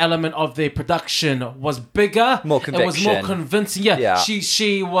performative element of the production was bigger. More conviction. It was more convincing. Yeah.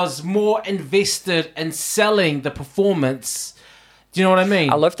 She was more invested in selling the performance. Do you know what I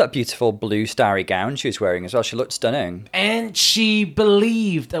mean? I love that beautiful blue starry gown she was wearing as well. She looked stunning. And she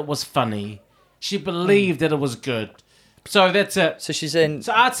believed it was funny. She believed that it was good. So that's it. So she's in...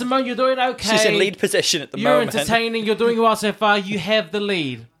 So Art Simone, you're doing okay. She's in lead position at the moment. You're entertaining. You're doing well so far. You have the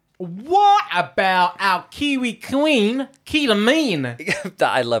lead. What about our Kiwi queen, Keela Mean?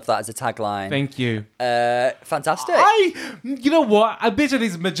 I love that as a tagline. Thank you. Fantastic. You know what? I bet you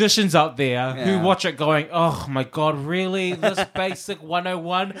these magicians out there who watch it going, oh my God, really? This basic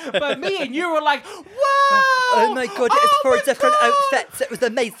 101? But me and you were like, wow! Oh my God, it's for a different outfit. It was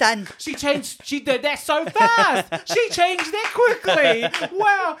amazing. She did that so fast. She changed that quickly.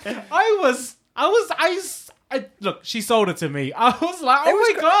 Wow. Look, she sold it to me. I was like,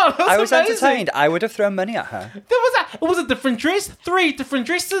 oh my God, I was amazing. entertained. I would have thrown money at her. It was a different dress. 3 different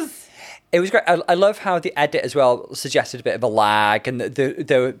dresses. It was great. I love how the edit as well suggested a bit of a lag, and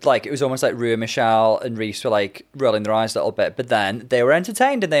they were like, it was almost like Rue and Michelle and Reese were like rolling their eyes a little bit, but then they were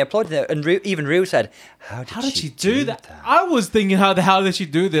entertained and they applauded it. And even Rue said, "How did she do that?" I was thinking, how the hell did she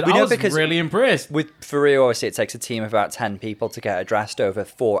do that? I was really impressed. For Rue, obviously, it takes a team of about 10 people to get her dressed over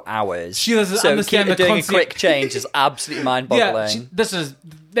 4 hours. She doesn't understand the doing concept. A quick change is absolutely mind-boggling.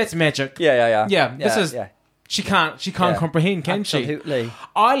 That's magic. Yeah. She can't comprehend, can Absolutely. she?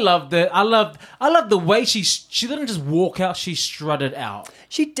 I love the way she didn't just walk out, she strutted out.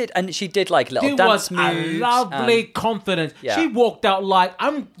 She did, and she did like little dance moves. It was a lovely confidence. Yeah. She walked out like,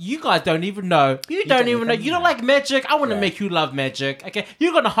 you guys don't even know. You don't even know. You don't like magic. I want to make you love magic. Okay,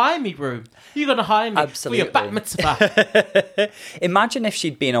 you're gonna hire me, Rue. You're gonna hire me Absolutely. for your bat mitzvah. Imagine if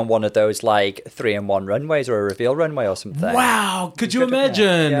she'd been on one of those like 3-in-1 runways or a reveal runway or something. Wow, could you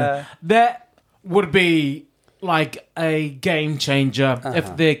imagine? Yeah. That would be like a game changer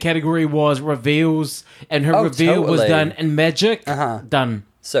if the category was reveals and her reveal was done in magic. Done.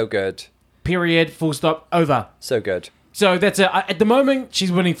 So good. Period. Full stop. Over. So good. So that's it. At the moment,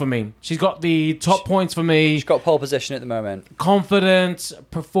 she's winning for me. She's got the top points for me. She's got pole position at the moment. Confidence,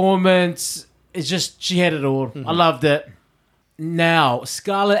 performance. It's just, she had it all. I loved it. Now,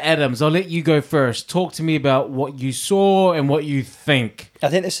 Scarlett Adams, I'll let you go first. Talk to me about what you saw and what you think. I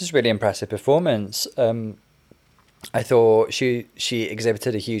think this is a really impressive performance. I thought she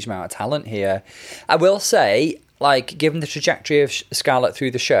exhibited a huge amount of talent here. I will say, like, given the trajectory of Scarlett through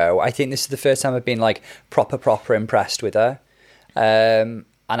the show, I think this is the first time I've been like proper impressed with her. And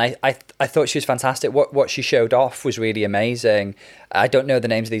I thought she was fantastic. What she showed off was really amazing. I don't know the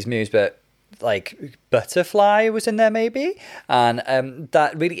names of these moves, but like Butterfly was in there maybe, and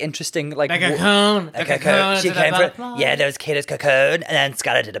that really interesting like a cocoon. She came for there was Kayla's cocoon, and then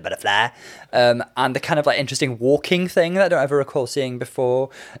Scarlett did a butterfly, and the kind of like interesting walking thing that I don't ever recall seeing before.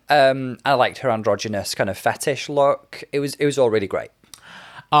 I liked her androgynous kind of fetish look. It was all really great.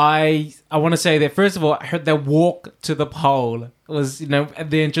 I want to say that, first of all, I heard that walk to the pole was, at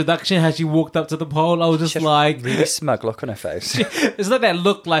the introduction, how she walked up to the pole, I was just like... really smug look on her face. It's like that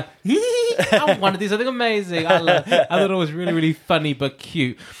look like, I want to do something amazing. I thought it was really, really funny but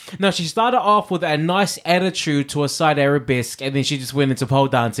cute. Now, she started off with a nice attitude to a side arabesque, and then she just went into pole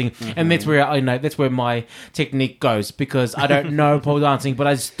dancing, and that's where my technique goes, because I don't know pole dancing, but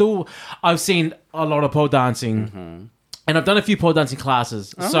I've seen a lot of pole dancing. And I've done a few pole dancing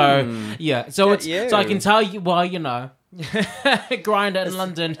classes. So, yeah. So I can tell you, grind it in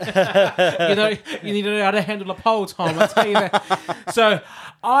London. You need to know how to handle a pole, Tom. I'll tell you that. So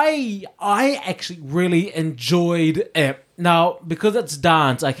I actually really enjoyed it. Now, because it's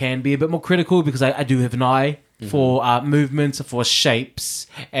dance, I can be a bit more critical because I do have an eye for movements, for shapes,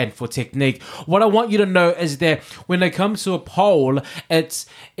 and for technique. What I want you to know is that when it comes to a pole,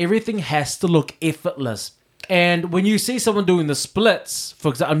 everything has to look effortless. And when you see someone doing the splits, for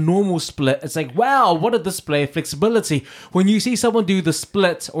example, a normal split, it's like, wow, what a display of flexibility. When you see someone do the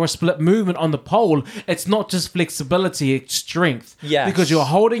split or a split movement on the pole, it's not just flexibility, it's strength. Yes. Because you're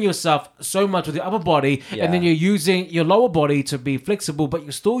holding yourself so much with your upper body, and then you're using your lower body to be flexible, but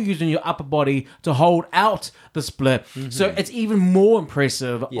you're still using your upper body to hold out the split. So it's even more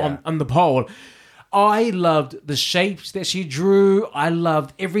impressive on the pole. I loved the shapes that she drew. I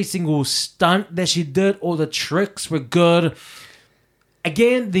loved every single stunt that she did. All the tricks were good.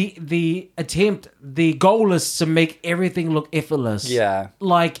 Again, the attempt, the goal is to make everything look effortless. Yeah.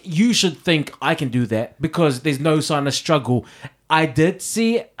 Like, you should think, I can do that, because there's no sign of struggle. I did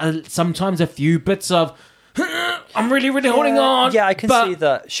see sometimes a few bits of, I'm really, really holding on. Yeah, I can see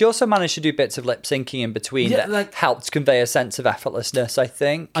that. She also managed to do bits of lip syncing in between that helped convey a sense of effortlessness, I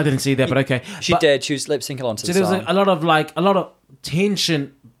think. I didn't see that, but okay. She did. She was lip syncing along to the song. So there was a lot of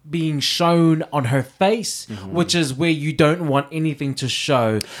tension being shown on her face, which is where you don't want anything to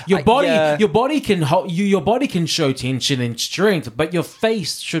show. Your body can show tension and strength, but your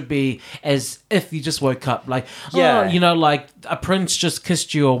face should be as if you just woke up. Like, like a prince just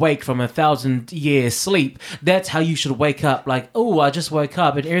kissed you awake from 1,000-year sleep. That's how you should wake up. Like, oh, I just woke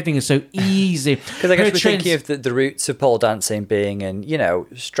up and everything is so easy. Because I guess we're thinking of the roots of pole dancing being in,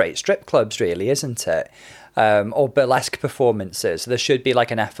 straight strip clubs, really, isn't it? Or burlesque performances. So there should be like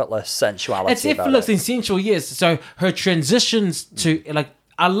an effortless sensuality. It's effortless and sensual, yes. So her transitions to, like,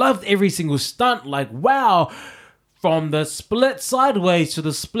 I loved every single stunt. Like, wow, from the split sideways to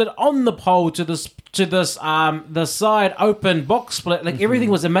the split on the pole to the side open box split. Like, everything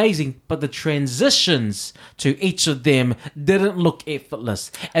was amazing, but the transitions to each of them didn't look effortless.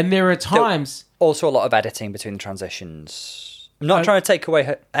 And there are times also a lot of editing between the transitions. I'm not trying to take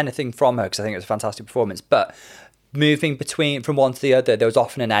away anything from her, because I think it was a fantastic performance, but moving from one to the other, there was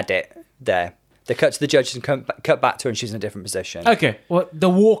often an edit there. They cut to the judges and cut back to her, and she's in a different position. Okay, well, the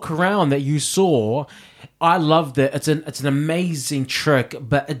walk around that you saw, I loved it. It's an amazing trick,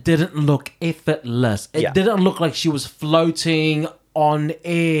 but it didn't look effortless. It didn't look like she was floating on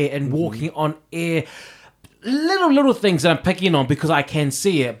air and walking on air. Little things that I'm picking on because I can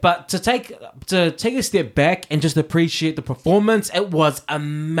see it, but to take a step back and just appreciate the performance, it was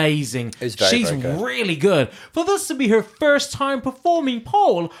amazing. It was very, very good. Really good. For this to be her first time performing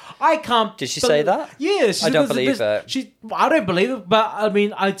pole, I can't. Did she say that? Yes. I don't believe it. I don't believe it, but I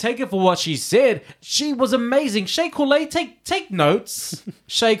mean, I take it for what she said. She was amazing. Shea Coulee, take notes.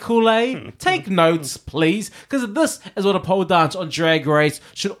 Shea Coulee, take notes, please, because this is what a pole dance on Drag Race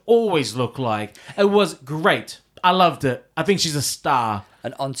should always look like. It was great. I loved it. I think she's a star.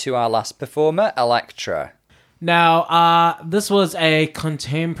 And on to our last performer, Elektra. Now, this was a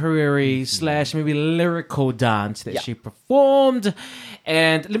contemporary / maybe lyrical dance that she performed.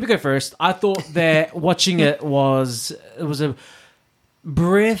 And let me go first. I thought that watching it was a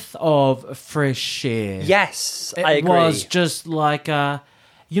breath of fresh air. Yes, I agree. It was just like,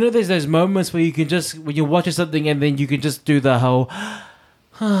 there's those moments where you can just, when you're watching something and then you can just do the whole...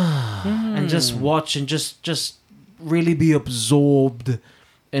 and just watch and just really be absorbed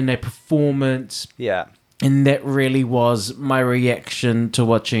in a performance. Yeah. And that really was my reaction to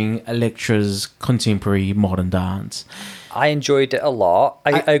watching Elektra's contemporary modern dance. I enjoyed it a lot.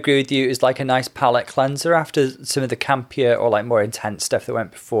 I agree with you. It was like a nice palate cleanser after some of the campier or like more intense stuff that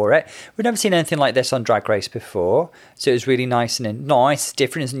went before it. We've never seen anything like this on Drag Race before. So it was really nice and nice,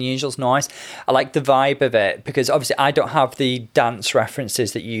 different as unusual. It's nice. I like the vibe of it because obviously I don't have the dance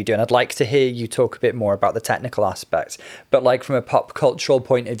references that you do. And I'd like to hear you talk a bit more about the technical aspects. But like from a pop cultural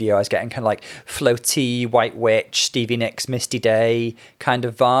point of view, I was getting kind of like floaty, White Witch, Stevie Nicks, Misty Day kind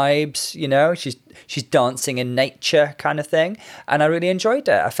of vibes, She's dancing in nature kind of thing. And I really enjoyed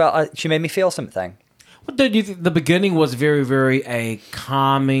it. I felt she made me feel something. Well, don't you think the beginning was very, very a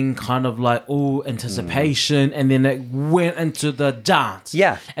calming kind of like, anticipation. And then it went into the dance.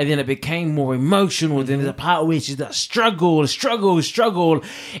 Yeah. And then it became more emotional. Then there's a part where she's like, struggle.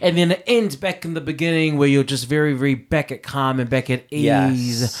 And then it ends back in the beginning where you're just very, very back at calm and back at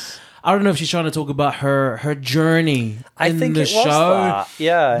ease. Yes. I don't know if she's trying to talk about her journey in the show. That.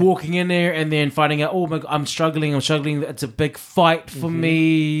 Yeah. Walking in there and then finding out, oh my God, I'm struggling. It's a big fight for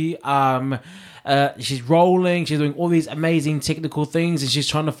me. She's rolling. She's doing all these amazing technical things and she's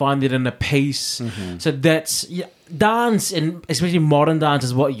trying to find it in a piece. So that's... dance, and especially modern dance,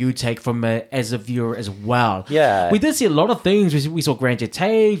 is what you take from it as a viewer as well. Yeah. We did see a lot of things. We saw Grande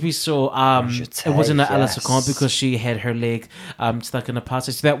Jatte. We saw... it wasn't an Alice Acon because she had her leg stuck in a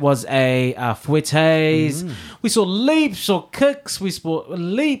passage. So that was a fouettes. We saw leaps, saw kicks. We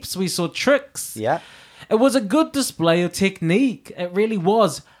saw tricks. Yeah. It was a good display of technique. It really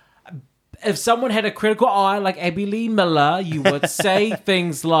was. if someone had a critical eye like Abby Lee Miller, you would say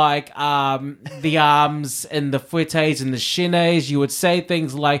things like the arms and the fouettes and the chaînés. You would say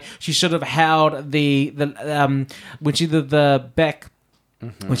things like she should have held the when she did the back.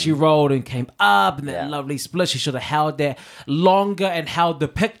 Mm-hmm. When she rolled and came up and that lovely split, she should have held that longer and held the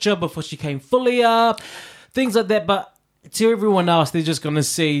picture before she came fully up. Things like that. But to everyone else, they're just going to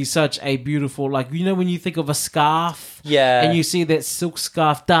see such a beautiful, like, you know, when you think of a scarf and you see that silk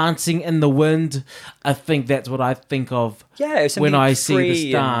scarf dancing in the wind, I think that's what I think of when I see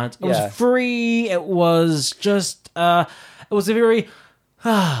this dance. It was free. It was just, it was a very...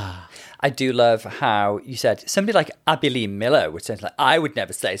 I do love how you said somebody like Abby Lee Miller would say, like, I would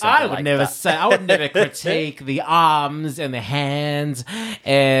never say something like that. I would never critique the arms and the hands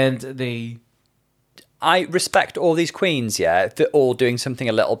and the... I respect all these queens, they're all doing something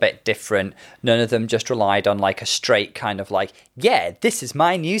a little bit different. None of them just relied on like a straight kind of like, this is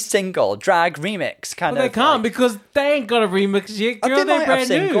my new single, drag remix kind of. They can't because they ain't got a remix yet. Girl, they might have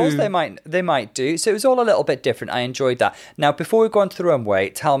singles, new. They might do. So it was all a little bit different. I enjoyed that. Now, before we go on to the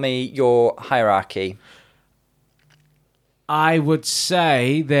runway, tell me your hierarchy. I would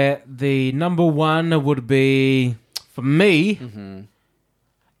say that the number one would be, for me,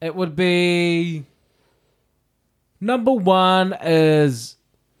 it would be... Number one is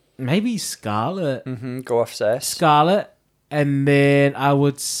maybe Scarlett. Go off, sis. Scarlett. And then I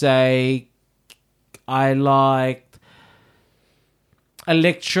would say I liked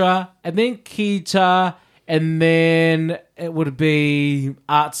Elektra. And then Kita. And then it would be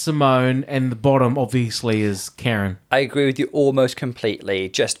Art Simone. And the bottom, obviously, is Karen. I agree with you almost completely.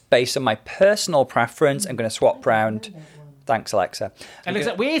 Just based on my personal preference, I'm going to swap round... Thanks, Alexa.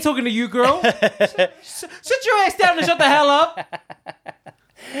 Alexa, we ain't talking to you, girl. Sit your ass down and shut the hell up.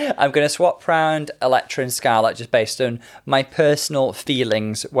 I'm going to swap round Elektra and Scarlett just based on my personal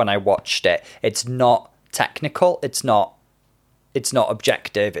feelings when I watched it. It's not technical. It's not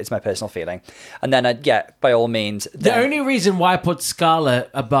objective. It's my personal feeling. And then, by all means... The only reason why I put Scarlett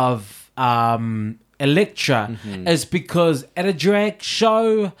above Elektra is because at a drag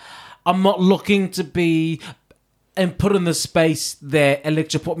show, I'm not looking to be... and put in the space that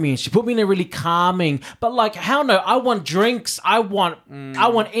Elektra put me in. She put me in a really calming, but like, hell no, I want drinks. I want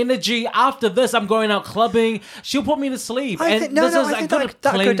energy. After this, I'm going out clubbing. She'll put me to sleep. I think that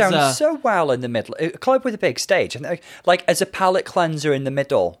go down so well in the middle. A club with a big stage. And like as a palate cleanser in the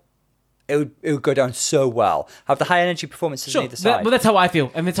middle, it would go down so well. Have the high energy performances on either side. But that's how I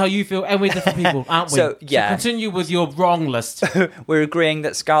feel. And that's how you feel. And we're different people, aren't we? So continue with your wrong list. We're agreeing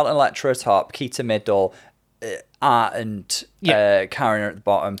that Scarlett and Elektra are top, Kita middle, Art and Karen are at the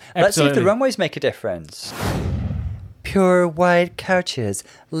bottom. Absolutely. Let's see if the runways make a difference. Pure white couches,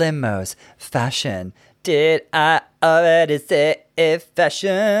 limos, fashion. Did I already say if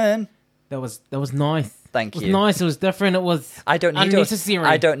fashion? That was nice. Thank you. It was nice. It was different. It was unnecessary.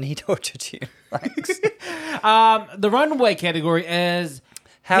 I don't need auto-tune. Thanks. The runway category is...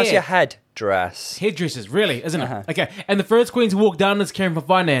 How's your head dress? Headdresses, really, isn't it? Okay, and the first queen to walk down is Karen from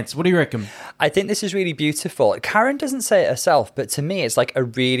Finance. What do you reckon? I think this is really beautiful. Karen doesn't say it herself, but to me, it's like a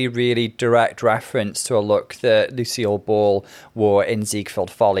really, really direct reference to a look that Lucille Ball wore in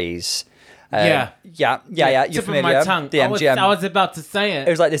Ziegfeld Follies. Yeah. You're familiar. My tongue. The MGM. I was about to say it.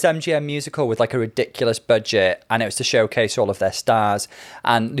 It was like this MGM musical with like a ridiculous budget, and it was to showcase all of their stars.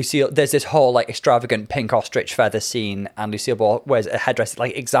 And Lucille, there's this whole like extravagant pink ostrich feather scene, and Lucille Ball wears a headdress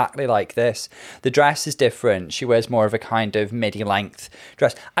like exactly like this. The dress is different. She wears more of a kind of midi-length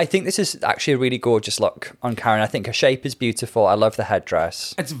dress. I think this is actually a really gorgeous look on Karen. I think her shape is beautiful. I love the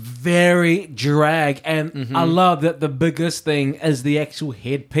headdress. It's very drag, and I love that the biggest thing is the actual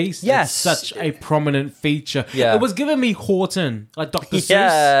headpiece. Yes. It's such a prominent feature. Yeah. It was giving me Horton, like Dr. Seuss.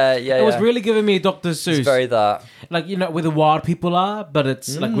 Yeah. It was really giving me Dr. Seuss. It's very that. Like, you know, where the wild people are, but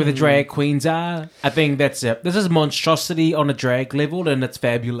it's like where the drag queens are. I think that's it. This is monstrosity on a drag level, and it's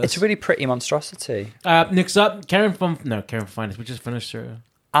fabulous. It's a really pretty monstrosity. Next up, Karen from Finance. We just finished her.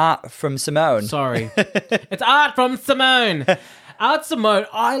 Art from Simone. Sorry. It's Art from Simone. Art Simone,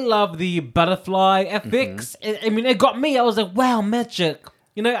 I love the butterfly effects. I mean, it got me. I was like, wow, magic.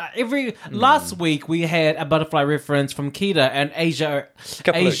 You know, last week we had a butterfly reference from Kita, and Asia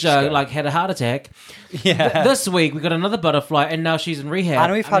like had a heart attack. Yeah. This week we got another butterfly, and now she's in rehab.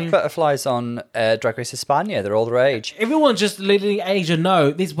 And we've had butterflies on Drag Race España. They're all the rage. Everyone's just letting Asia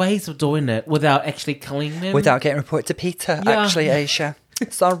know there's ways of doing it without actually killing them. Without getting reported to Peter, actually, Asia.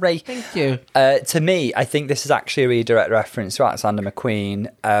 Sorry. Thank you. To me, I think this is actually a really direct reference to Alexander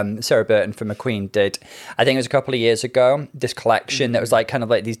McQueen. Sarah Burton from McQueen did. I think it was a couple of years ago, this collection that was like kind of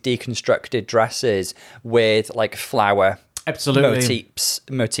like these deconstructed dresses with like flower Absolutely.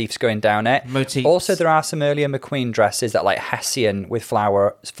 motifs going down it. Motifs. Also, there are some earlier McQueen dresses that like Hessian with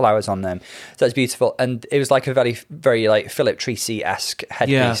flowers on them. So that's beautiful. And it was like a very, very like Philip Treacy-esque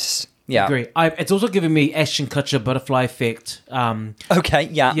headpiece. Yeah. Agree. It's also giving me Ashton Kutcher butterfly effect. Okay,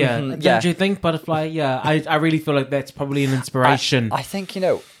 yeah. Yeah. Mm-hmm, Don't you think butterfly? Yeah. I really feel like that's probably an inspiration. I think,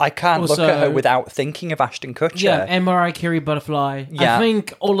 I can't look at her without thinking of Ashton Kutcher. Yeah, and Mariah Carey butterfly. Yeah. I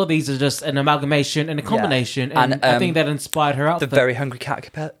think all of these are just an amalgamation and a combination. Yeah. And I think that inspired her outfit. The Very Hungry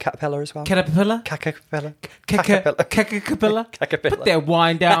Caterpillar as well. Caterpillar? Caterpillar. Caterpillar? Put that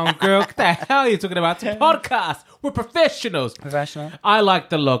wine down, girl. What the hell are you talking about? It's a podcast. We're professionals. I like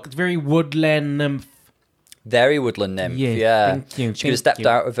the look. It's very woodland nymph. Very woodland nymph, yeah. Thank you. She could have stepped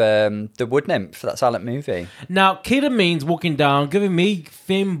out of the Wood Nymph for that silent movie. Now, Ketamine's walking down, giving me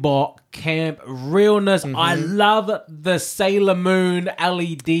fembot camp realness. Mm-hmm. I love the Sailor Moon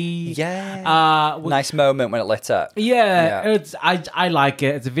LED. Yeah. Nice moment when it lit up. Yeah. I like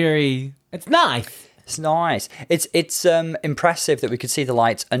it. It's nice. It's nice. It's impressive that we could see the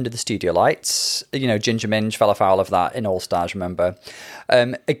lights under the studio lights. Ginger Minge fell afoul of that in All Stars, remember?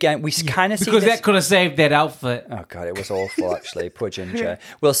 Again, we kind of see because that could have saved that outfit. Oh god, it was awful actually. Poor Ginger.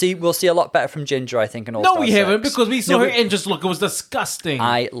 We'll see a lot better from Ginger, I think, in All Stars. No, we haven't, because we saw her entrance look. It was disgusting.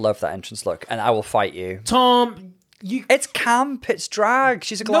 I love that entrance look, and I will fight you, Tom. It's camp, it's drag.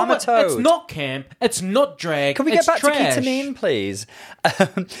 She's a glamour toad. It's not camp. It's not drag. Can we get back to Ketamine, please?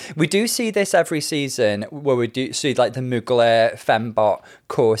 We do see this every season, where we do see like the Mugler fembot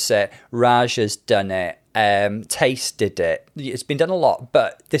corset. Raj has done it. Taste did it. It's been done a lot,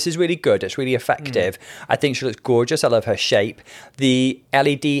 but this is really good. It's really effective. I think she looks gorgeous. I love her shape. The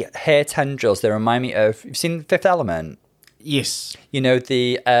LED hair tendrils, they remind me of... You've seen Fifth Element? Yes.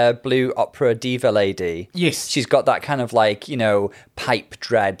 The blue opera diva lady. Yes. She's got that kind of like, pipe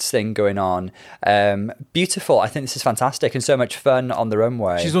dreads thing going on. Beautiful. I think this is fantastic and so much fun on the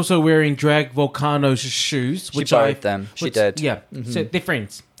runway. She's also wearing Drag Volcano's shoes. She borrowed them. She did. Yeah. Mm-hmm. So they're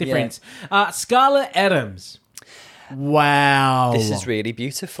friends. Scarlett Adams. Wow. This is really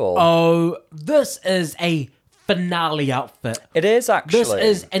beautiful. Oh, this is a finale outfit. It is, actually. This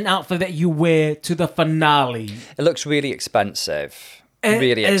is an outfit that you wear to the finale. It looks really expensive.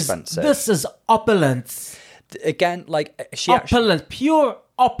 Expensive. This is opulence. Again, like she opulence, pure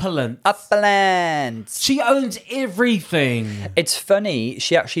opulence. Opulence. She owns everything. It's funny.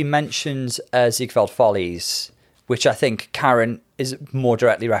 She actually mentions Ziegfeld Follies, which I think Karen is more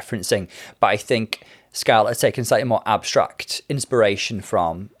directly referencing, but I think Scarlett has taken slightly more abstract inspiration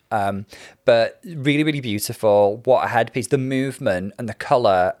from. But really, really beautiful. What a headpiece. The movement and the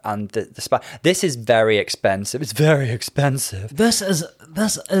colour and the spa. This is very expensive. It's very expensive. This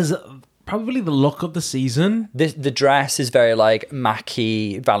is probably the look of the season. The dress is very like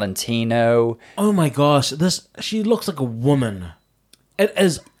Mackie Valentino. Oh my gosh. She looks like a woman.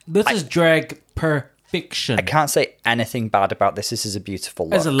 This is drag perfection. I can't say anything bad about this. This is a beautiful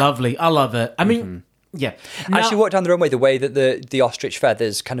look. It's lovely. I love it. I mean... Yeah. As she walked down the runway, the way that the ostrich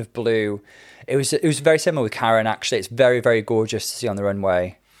feathers kind of blew, it was very similar with Karen, actually. It's very, very gorgeous to see on the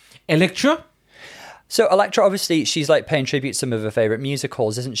runway. Elektra? So Elektra, obviously, she's like paying tribute to some of her favourite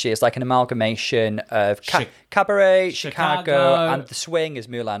musicals, isn't she? It's like an amalgamation of Cabaret, Chicago, and the swing is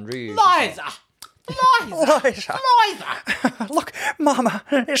Moulin Rouge. Liza! Look, Mama,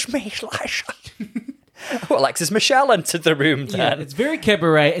 it's me, Liza. Oh, Alexis Michelle entered the room then. Yeah, it's very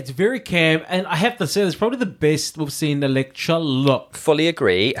cabaret, it's very camp, and I have to say, it's probably the best we've seen Elektra look. Fully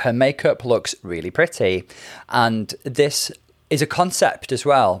agree. Her makeup looks really pretty. And this is a concept as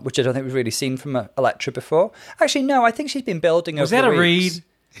well, which I don't think we've really seen from Elektra before. Actually, no, I think she's been building over the weeks. Was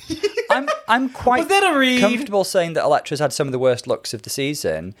that a read? I'm quite comfortable saying that Elektra's had some of the worst looks of the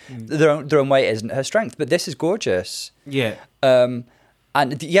season. Their own weight isn't her strength, but this is gorgeous. Yeah.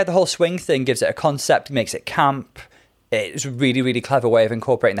 And the whole swing thing gives it a concept, makes it camp. It's a really, really clever way of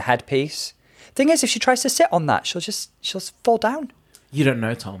incorporating the headpiece. Thing is, if she tries to sit on that, she'll fall down. You don't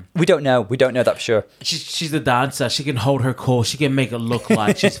know, Tom. We don't know that for sure. She's the dancer. She can hold her core. She can make it look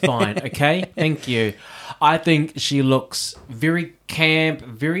like she's fine. Okay? Thank you. I think she looks very camp,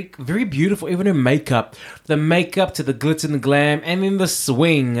 very, very beautiful. Even her makeup. The makeup to the glitz and the glam. And then the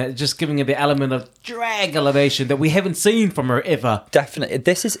swing. Just giving her the element of drag elevation that we haven't seen from her ever. Definitely.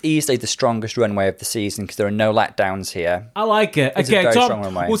 This is easily the strongest runway of the season because there are no letdowns here. I like it. It's a very strong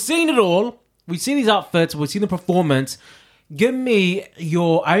runway. We've seen it all. We've seen these outfits. We've seen the performance. Give me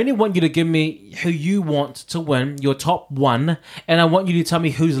I only want you to give me who you want to win, your top one, and I want you to tell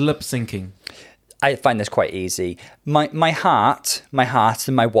me who's lip syncing. I find this quite easy. My heart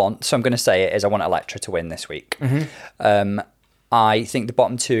and my want, so I'm going to say it, is I want Elektra to win this week. Mm-hmm. I think the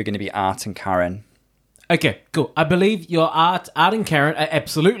bottom two are going to be Art and Karen. Okay, cool. I believe your Art and Karen are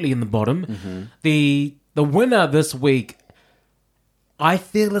absolutely in the bottom. Mm-hmm. The winner this week, I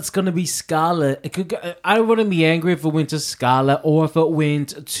feel it's going to be Scarlett. It could go, I wouldn't be angry if it went to Scarlett or if it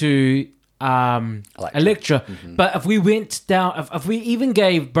went to Electra. Mm-hmm. But if we went down, if we even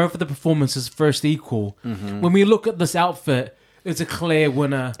gave both of the performances first equal, when we look at this outfit, it's a clear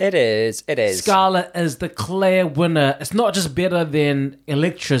winner. It is. Scarlett is the clear winner. It's not just better than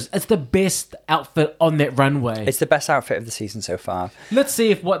Electra's. It's the best outfit on that runway. It's the best outfit of the season so far. Let's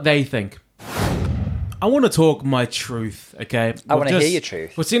see what they think. I want to talk my truth, okay? I want to hear your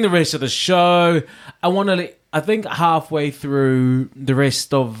truth. We've seen the rest of the show. I think halfway through the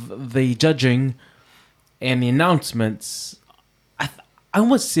rest of the judging and the announcements, I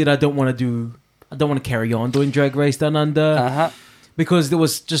almost said I don't want to carry on doing Drag Race Down Under because there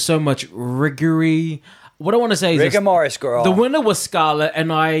was just so much riggery. What I want to say is Rigor Morris, girl. The winner was Scarlett,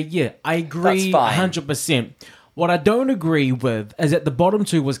 and I agree 100%. What I don't agree with is that the bottom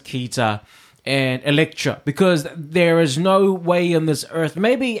two was Kita and Electra, because there is no way on this earth.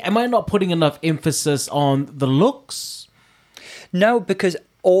 Maybe am I not putting enough emphasis on the looks? No, because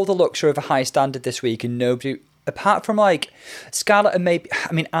all the looks are of a high standard this week, and nobody, apart from like Scarlett and maybe,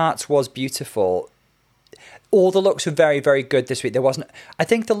 I mean, Arts was beautiful. All the looks were very, very good this week. There wasn't. I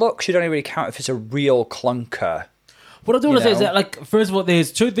think the look should only really count if it's a real clunker. What I do want to say is that, like, first of all,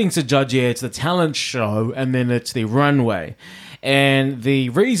 there's two things to judge here. It's the talent show, and then it's the runway. And the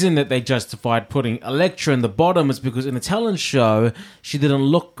reason that they justified putting Electra in the bottom is because in the talent show, she didn't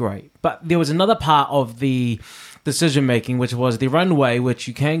look great. But there was another part of the decision-making, which was the runway, which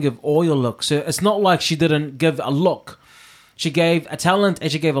you can give all your looks. So it's not like she didn't give a look. She gave a talent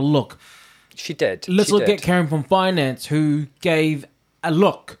and she gave a look. She did. Let's look at Karen from Finance, who gave a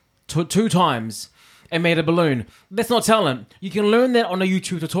look two times and made a balloon. That's not talent. You can learn that on a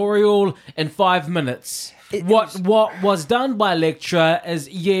YouTube tutorial in 5 minutes. What was done by Electra is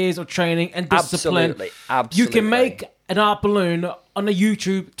years of training and discipline. Absolutely. You can make an art balloon on a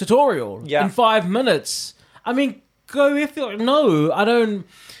YouTube tutorial in 5 minutes. I mean, go if you... No, I don't...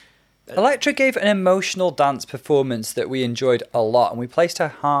 Electra gave an emotional dance performance that we enjoyed a lot, and we placed her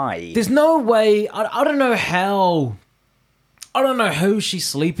high. There's no way... I don't know how... I don't know who she's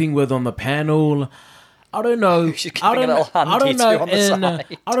sleeping with on the panel. I don't know. She's giving a little handy to on the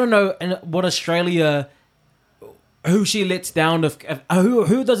side. I don't know in what Australia... Who she lets down if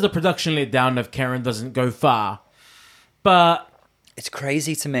who does the production let down if Karen doesn't go far? But it's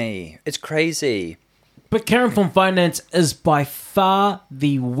crazy to me. It's crazy. But Karen from Finance is by far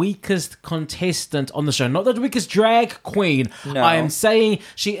the weakest contestant on the show. Not the weakest drag queen. No. I am saying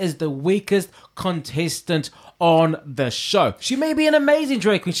she is the weakest contestant on the show. She may be an amazing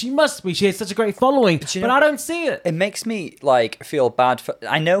drag queen. She must be. She has such a great following. But I don't see it. It makes me feel bad for...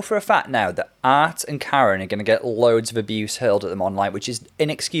 I know for a fact now that Art and Karen are going to get loads of abuse hurled at them online, which is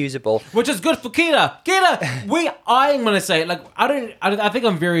inexcusable. Which is good for Kita. Kita, I'm going to say, I think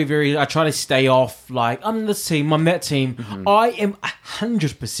I'm very, very... I try to stay off, I'm this team, I'm that team. Mm-hmm. I am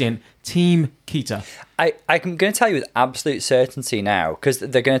 100% Team Kita. I'm going to tell you with absolute certainty now, because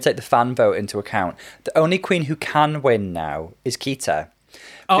they're going to take the fan vote into account. The only queen who can win now is Kita.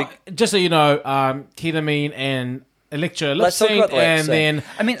 Just so you know, Kita Mean and Electra lip sync, and then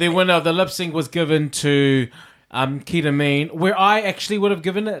the winner of the lip sync was given to Kita Mean, where I actually would have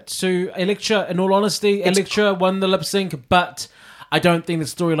given it to Electra. In all honesty, Electra won the lip sync, but I don't think the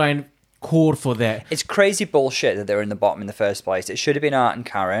storyline called for that. It's crazy bullshit that they were in the bottom in the first place. It should have been Art and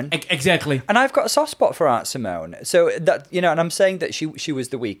Karen. Exactly. And I've got a soft spot for Art Simone. So that, and I'm saying that she was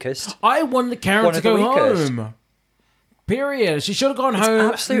the weakest. I wanted Karen to go home. Period. She should have gone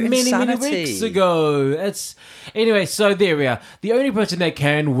home many weeks ago. Anyway, so there we are. The only person that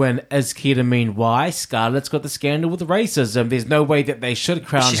can win is Kita Mean. Why? Scarlett's got the scandal with racism. There's no way that they should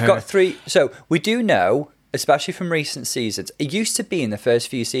crown her. She's got 3. So we do know, especially from recent seasons, it used to be in the first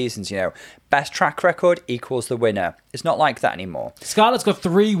few seasons, best track record equals the winner. It's not like that anymore. Scarlett's got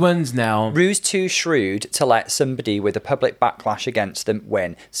 3 wins now. Rue's too shrewd to let somebody with a public backlash against them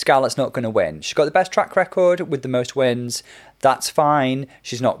win. Scarlett's not going to win. She's got the best track record with the most wins. That's fine.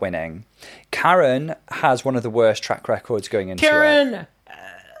 She's not winning. Karen has one of the worst track records going into it. Karen,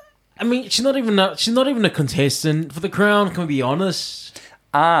 she's not even a contestant for the crown, can we be honest?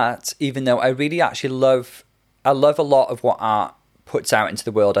 Art, even though I really actually love a lot of what Art puts out into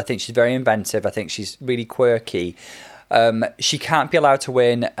the world. I think she's very inventive. I think she's really quirky. She can't be allowed to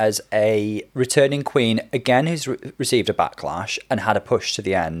win as a returning queen, again, who's received a backlash and had a push to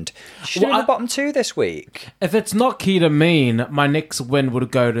the end. She's in the bottom 2 this week. If it's not Keita Mean, my next win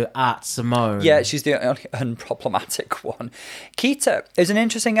would go to Art Simone. Yeah, she's the only unproblematic one. Keita, it was an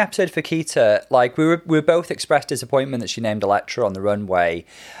interesting episode for Keita. Like, we both expressed disappointment that she named Elektra on the runway.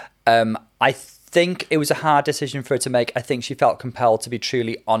 I think it was a hard decision for her to make. I think she felt compelled to be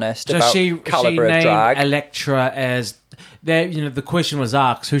truly honest about caliber of drag. Elektra as the question was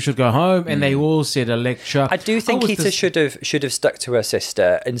asked who should go home, and they all said Elektra. I do think Keita should have stuck to her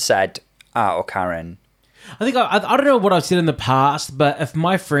sister and said Art or Karen. I think I don't know what I've said in the past, but if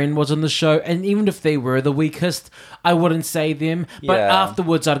my friend was on the show, and even if they were the weakest, I wouldn't say them. But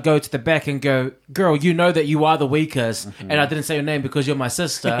afterwards, I'd go to the back and go, "Girl, you know that you are the weakest, and I didn't say your name because you're my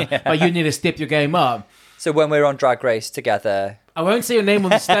sister, but you need to step your game up." So when we're on Drag Race together, I won't say your name on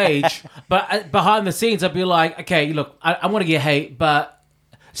the stage, but behind the scenes, I'd be like, "Okay, look, I want to get hate, but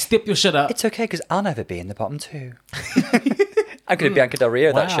step your shit up." It's okay because I'll never be in the bottom 2. I'm going to be Bianca Del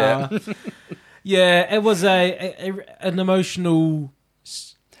Rio that shit. Yeah, it was an emotional.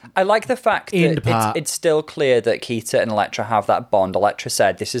 I like the fact that it's still clear that Keita and Elektra have that bond. Elektra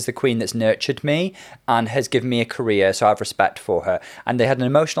said, "This is the queen that's nurtured me and has given me a career, so I have respect for her." And they had an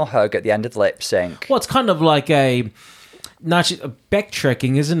emotional hug at the end of the lip sync. Well, it's kind of like a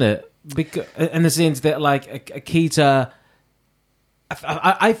backtracking, isn't it? Because, in the sense that, like, a Keita.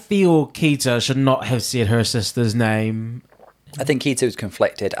 I feel Keita should not have said her sister's name. I think Keita was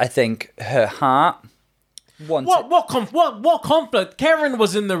conflicted. I think her heart wanted... What conflict? Karen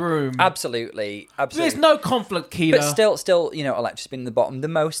was in the room. Absolutely. There's no conflict, Keita. But still, Elektra's been in the bottom the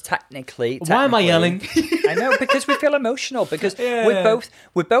most technically. Why am I yelling? I know, because we feel emotional. Because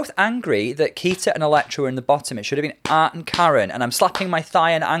we're both angry that Keita and Elektra were in the bottom. It should have been Art and Karen, and I'm slapping my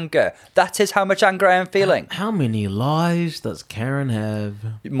thigh in anger. That is how much anger I am feeling. How many lives does Karen have?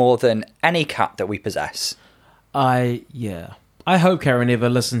 More than any cat that we possess. I hope Karen never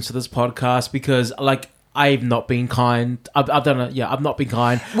listens to this podcast because, like, I've not been kind. I've done it. Yeah, I've not been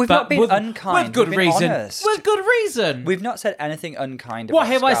kind. We've not been unkind. With good reason. Honest. With good reason. We've not said anything unkind. What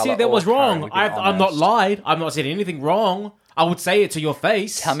have I said that was wrong? I've not lied. I've not said anything wrong. I would say it to your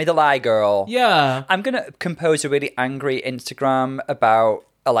face. Tell me the lie, girl. Yeah. I'm going to compose a really angry Instagram about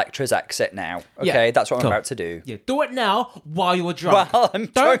Elektra's exit now. Okay, that's what I'm about to do. Yeah, do it now while you're drunk. While I'm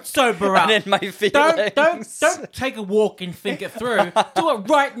don't sober up. And in my feelings. Don't take a walk and think it through. Do it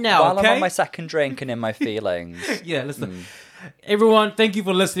right now. While okay? I'm on my second drink and in my feelings. Yeah, listen. Everyone, thank you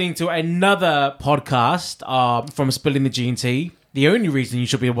for listening to another podcast from Spilling the G&T. The only reason you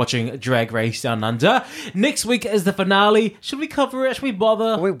should be watching Drag Race Down Under. Next week is the finale. Should we cover it? Should we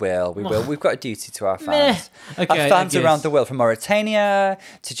bother? We will. We've got a duty to our fans. Okay, our fans around the world, from Mauritania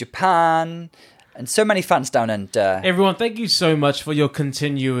to Japan, and so many fans down under. Everyone, thank you so much for your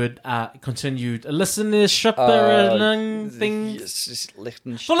continued listenership for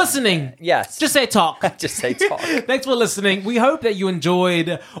listening. Yes. Just say talk. Just say talk. Thanks for listening. We hope that you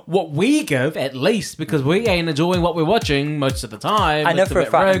enjoyed what we give, at least, because we ain't enjoying what we're watching most of the time. I know for a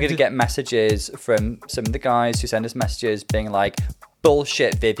fact I'm going to get messages from some of the guys who send us messages being like,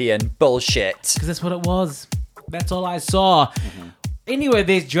 "Bullshit, Vivian, bullshit." Because that's what it was. That's all I saw. Anyway,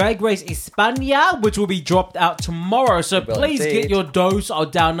 there's Drag Race España, which will be dropped out tomorrow. So please get your dose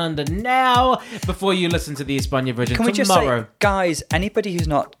of Down Under now before you listen to the España version tomorrow. Can we just say, guys, anybody who's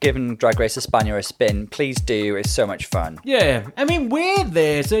not given Drag Race España a spin, please do. It's so much fun. Yeah. I mean, we're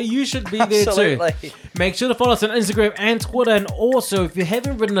there, so you should be there too. Make sure to follow us on Instagram and Twitter. And also, if you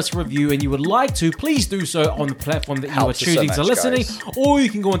haven't written us a review and you would like to, please do so on the platform that you are choosing to listening. Or you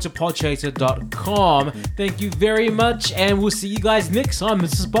can go onto podchaser.com. Thank you very much, and we'll see you guys next time.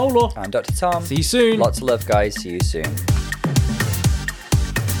 This is Bolo. I'm Dr. Tom. See you soon. Lots of love, guys. See you soon.